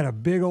 and it had a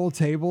big old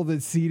table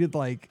that seated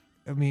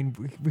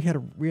we had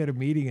a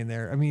meeting in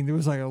there. There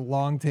was like a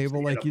long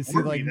table, like you see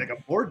like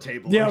a board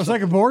table. Yeah, it was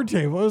like a board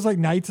table. It was like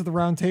Knights of the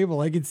Round Table.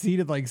 Like it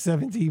seated like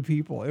 17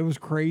 people. It was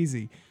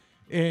crazy.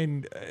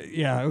 And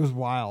it was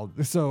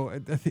wild. So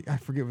I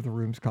forget what the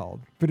room's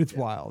called, but it's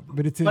wild.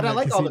 But it's I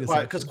like all the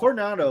quiet because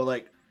Coronado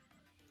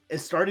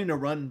is starting to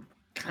run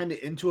kind of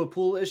into a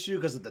pool issue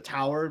because of the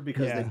tower,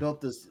 because they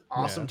built this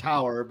awesome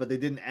tower, but they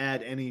didn't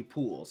add any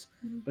pools.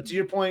 Mm-hmm. But to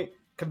your point,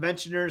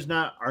 conventioners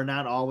are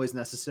not always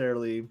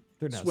necessarily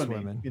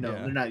swimming.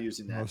 They're not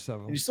using that. Most of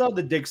them. And you still have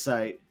the dig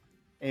site,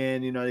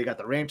 and you got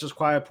the Ranchos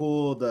quiet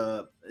pool.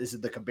 The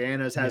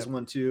Cabanas has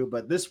one too,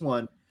 but this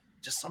one,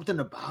 just something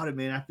about it,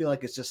 man. I feel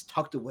like it's just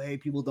tucked away.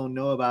 People don't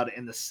know about it,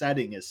 and the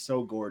setting is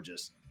so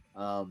gorgeous.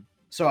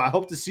 So I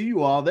hope to see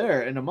you all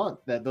there in a month.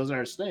 That those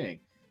are staying,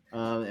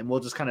 and we'll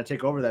just kind of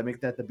take over that,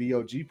 make that the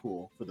BOG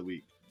pool for the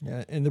week.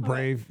 Yeah, and the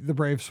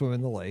Brave swim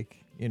in the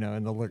lake, in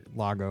the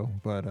lago,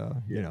 but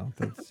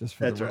that's just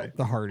for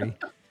the hardy.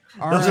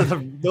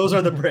 Those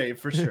are the brave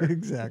for sure.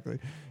 Exactly,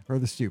 or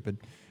the stupid.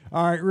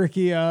 All right,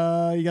 Ricky, you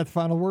got the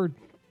final word.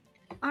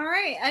 All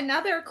right,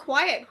 another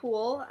quiet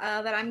pool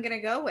that I'm going to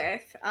go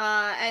with,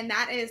 and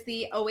that is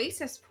the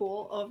Oasis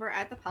pool over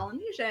at the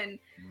Polynesian.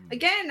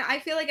 Again, I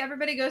feel like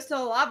everybody goes to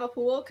the lava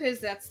pool because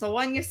that's the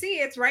one you see.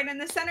 It's right in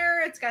the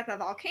center. It's got the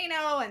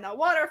volcano and the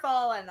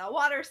waterfall and the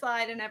water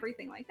slide and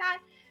everything like that.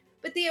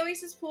 But the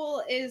Oasis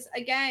pool is,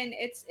 again,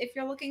 it's if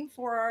you're looking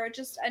for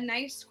just a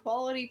nice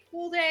quality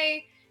pool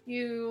day,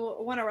 you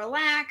want to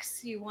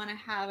relax, you want to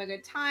have a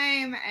good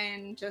time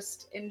and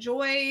just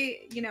enjoy,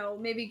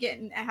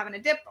 maybe having a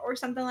dip or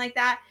something like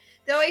that.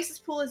 The Oasis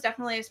pool is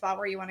definitely a spot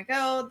where you want to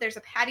go. There's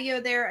a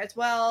patio there as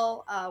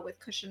well, with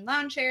cushioned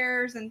lounge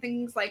chairs and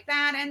things like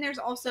that. And there's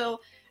also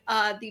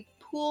the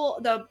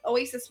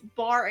Oasis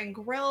bar and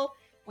grill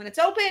when it's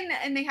open,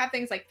 and they have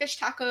things like fish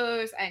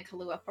tacos and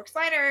Kahlua pork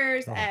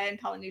sliders and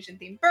Polynesian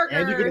themed burgers.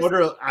 And you can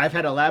order. I've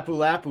had a lapu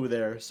lapu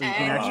there, so you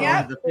can actually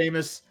order the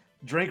famous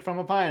drink from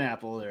a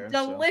pineapple there.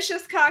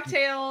 Delicious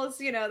cocktails,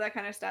 that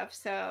kind of stuff.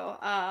 So,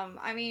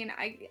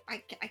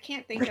 I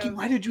can't think Ricky, of.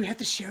 Why did you have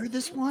to share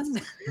this one?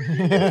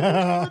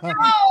 I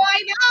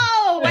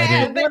know.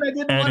 I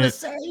didn't want to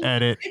say.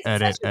 Edit.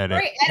 Edit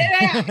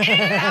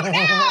it out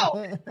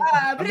now.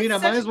 I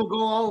might as well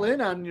go all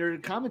in on your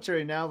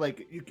commentary now.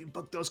 Like, you can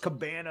book those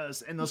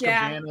cabanas, and those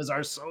cabanas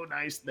are so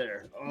nice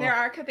there. Oh. There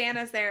are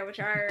cabanas there, which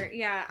are,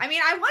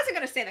 I wasn't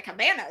going to say the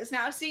cabanas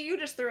now. See, you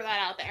just threw that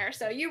out there.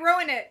 So you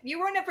ruined it.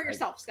 You ruined it for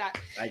yourself, Scott.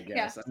 I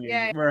guess.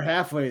 We're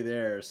halfway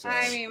there. So.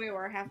 We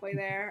were halfway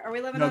there. Are we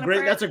living on a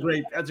great. That's a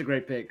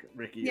great pick,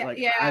 Ricky.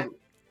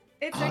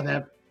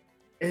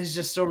 It's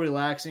just so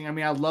relaxing.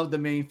 I love the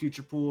main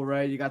feature pool,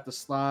 right? You got the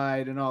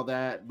slide and all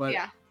that, but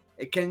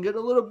it can get a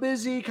little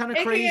busy, kind of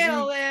crazy. It can get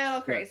a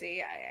little crazy.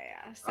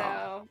 Yeah.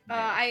 So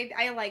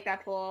I like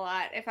that pool a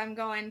lot. If I'm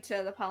going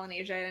to the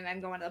Polynesian and I'm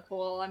going to the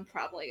pool, I'm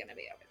probably going to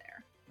be over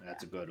there.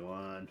 That's a good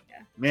one.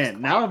 Yeah. Man,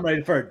 now I'm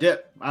ready for a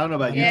dip. I don't know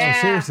about you.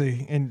 Yeah,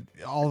 seriously. And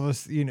all of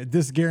us,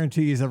 this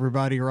guarantees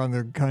everybody around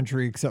the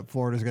country except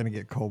Florida is going to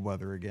get cold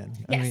weather again.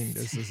 Yes.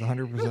 This is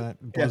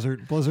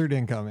 100% blizzard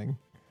incoming.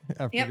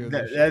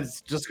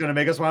 That's just going to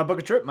make us want to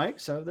book a trip, Mike.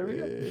 So there we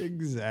go.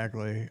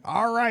 Exactly.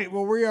 All right.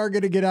 Well, we are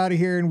going to get out of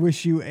here and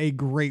wish you a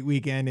great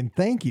weekend. And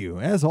thank you,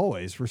 as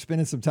always, for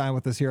spending some time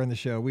with us here on the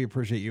show. We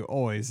appreciate you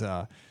always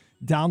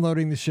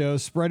downloading the show,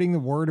 spreading the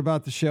word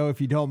about the show. If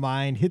you don't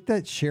mind, hit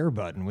that share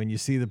button when you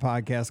see the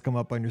podcast come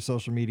up on your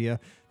social media.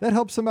 That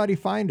helps somebody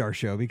find our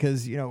show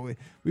because,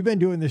 we've been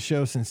doing this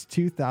show since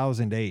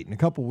 2008. In a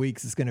couple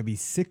weeks, it's going to be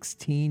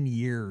 16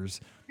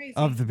 years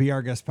of the Be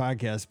Our Guest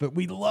podcast. But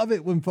we love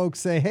it when folks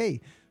say,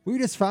 hey, we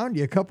just found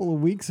you a couple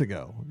of weeks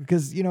ago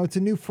because, it's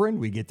a new friend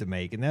we get to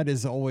make, and that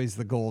is always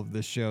the goal of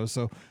this show.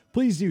 So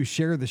please do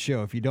share the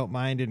show if you don't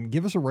mind, and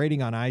give us a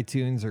rating on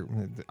iTunes, or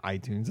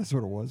iTunes. That's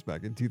what it was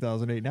back in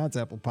 2008. Now it's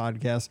Apple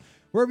Podcasts,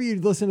 wherever you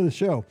listen to the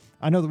show.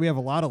 I know that we have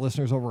a lot of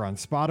listeners over on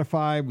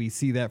Spotify. We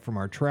see that from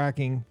our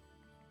tracking.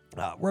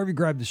 Wherever you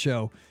grab the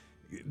show,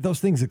 those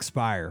things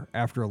expire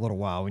after a little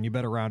while when you've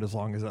been around as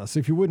long as us. So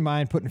if you wouldn't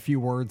mind putting a few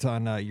words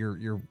on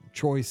your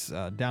choice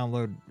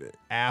download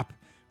app,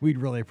 we'd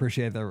really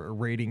appreciate the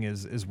rating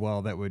as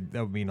well. That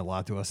would mean a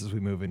lot to us as we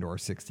move into our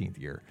 16th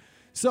year.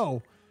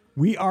 So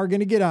we are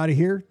going to get out of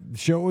here. The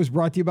show is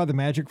brought to you by the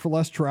Magic for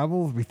Less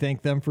Travel. We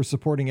thank them for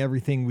supporting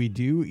everything we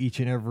do each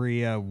and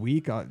every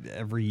week,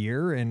 every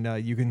year.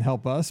 And you can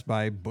help us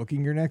by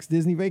booking your next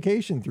Disney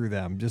vacation through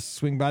them. Just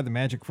swing by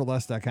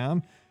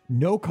themagicforless.com.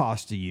 No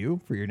cost to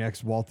you for your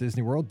next Walt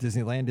Disney World,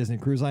 Disneyland, Disney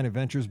Cruise Line,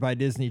 Adventures by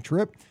Disney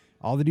trip.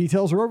 All the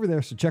details are over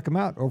there, so check them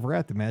out over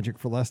at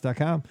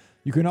themagicforless.com.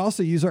 You can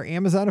also use our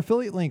Amazon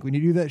affiliate link when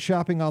you do that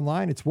shopping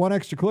online. It's one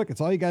extra click.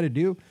 It's all you got to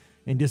do,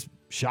 and just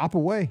shop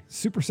away.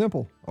 Super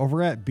simple.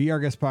 Over at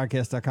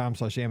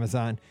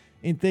beourguestpodcast.com/Amazon.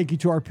 And thank you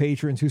to our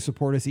patrons who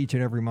support us each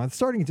and every month,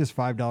 starting at just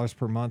 $5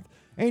 per month.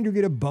 And you'll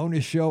get a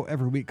bonus show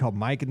every week called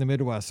Mike in the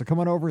Midwest. So come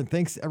on over, and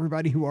thanks to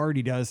everybody who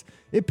already does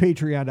at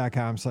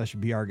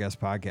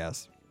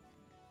patreon.com/beourguestpodcast.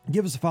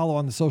 Give us a follow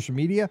on the social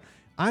media.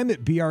 I'm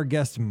at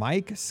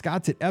beourguestmike.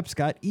 Scott's at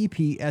epscott,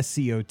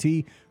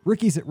 EPSCOT.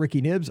 Ricky's at Ricky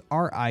Nibs,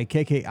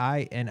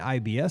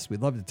 RIKKINIBS.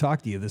 We'd love to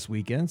talk to you this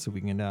weekend so we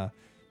can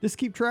just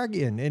keep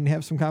tracking and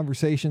have some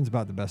conversations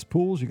about the best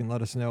pools. You can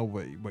let us know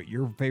what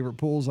your favorite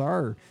pools are.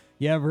 Or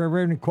you ever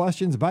any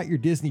questions about your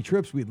Disney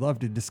trips, we'd love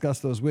to discuss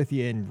those with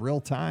you in real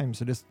time.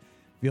 So just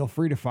feel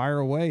free to fire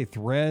away,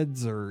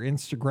 Threads or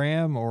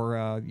Instagram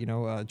or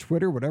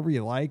Twitter, whatever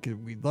you like.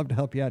 We'd love to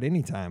help you out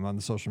anytime on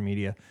the social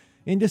media.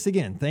 And just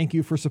again, thank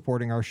you for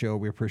supporting our show.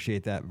 We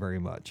appreciate that very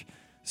much.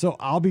 So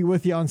I'll be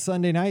with you on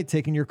Sunday night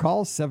taking your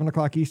calls, 7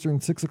 o'clock Eastern,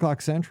 6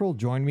 o'clock Central.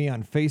 Join me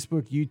on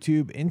Facebook,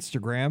 YouTube,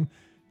 Instagram,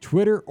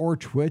 Twitter, or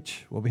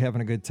Twitch. We'll be having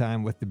a good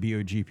time with the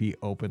BOGP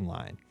open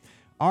line.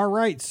 All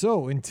right,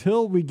 so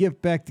until we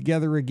get back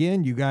together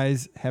again, you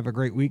guys have a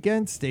great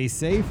weekend. Stay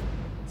safe,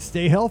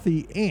 stay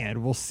healthy,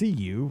 and we'll see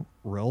you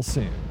real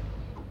soon.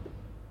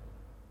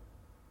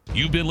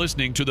 You've been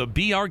listening to the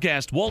Be Our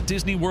Guest Walt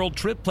Disney World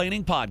Trip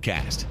Planning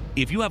Podcast.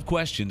 If you have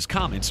questions,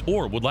 comments,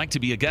 or would like to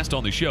be a guest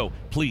on the show,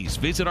 please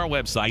visit our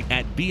website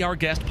at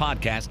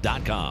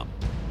beourguestpodcast.com.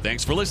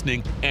 Thanks for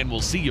listening, and we'll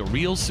see you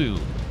real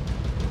soon.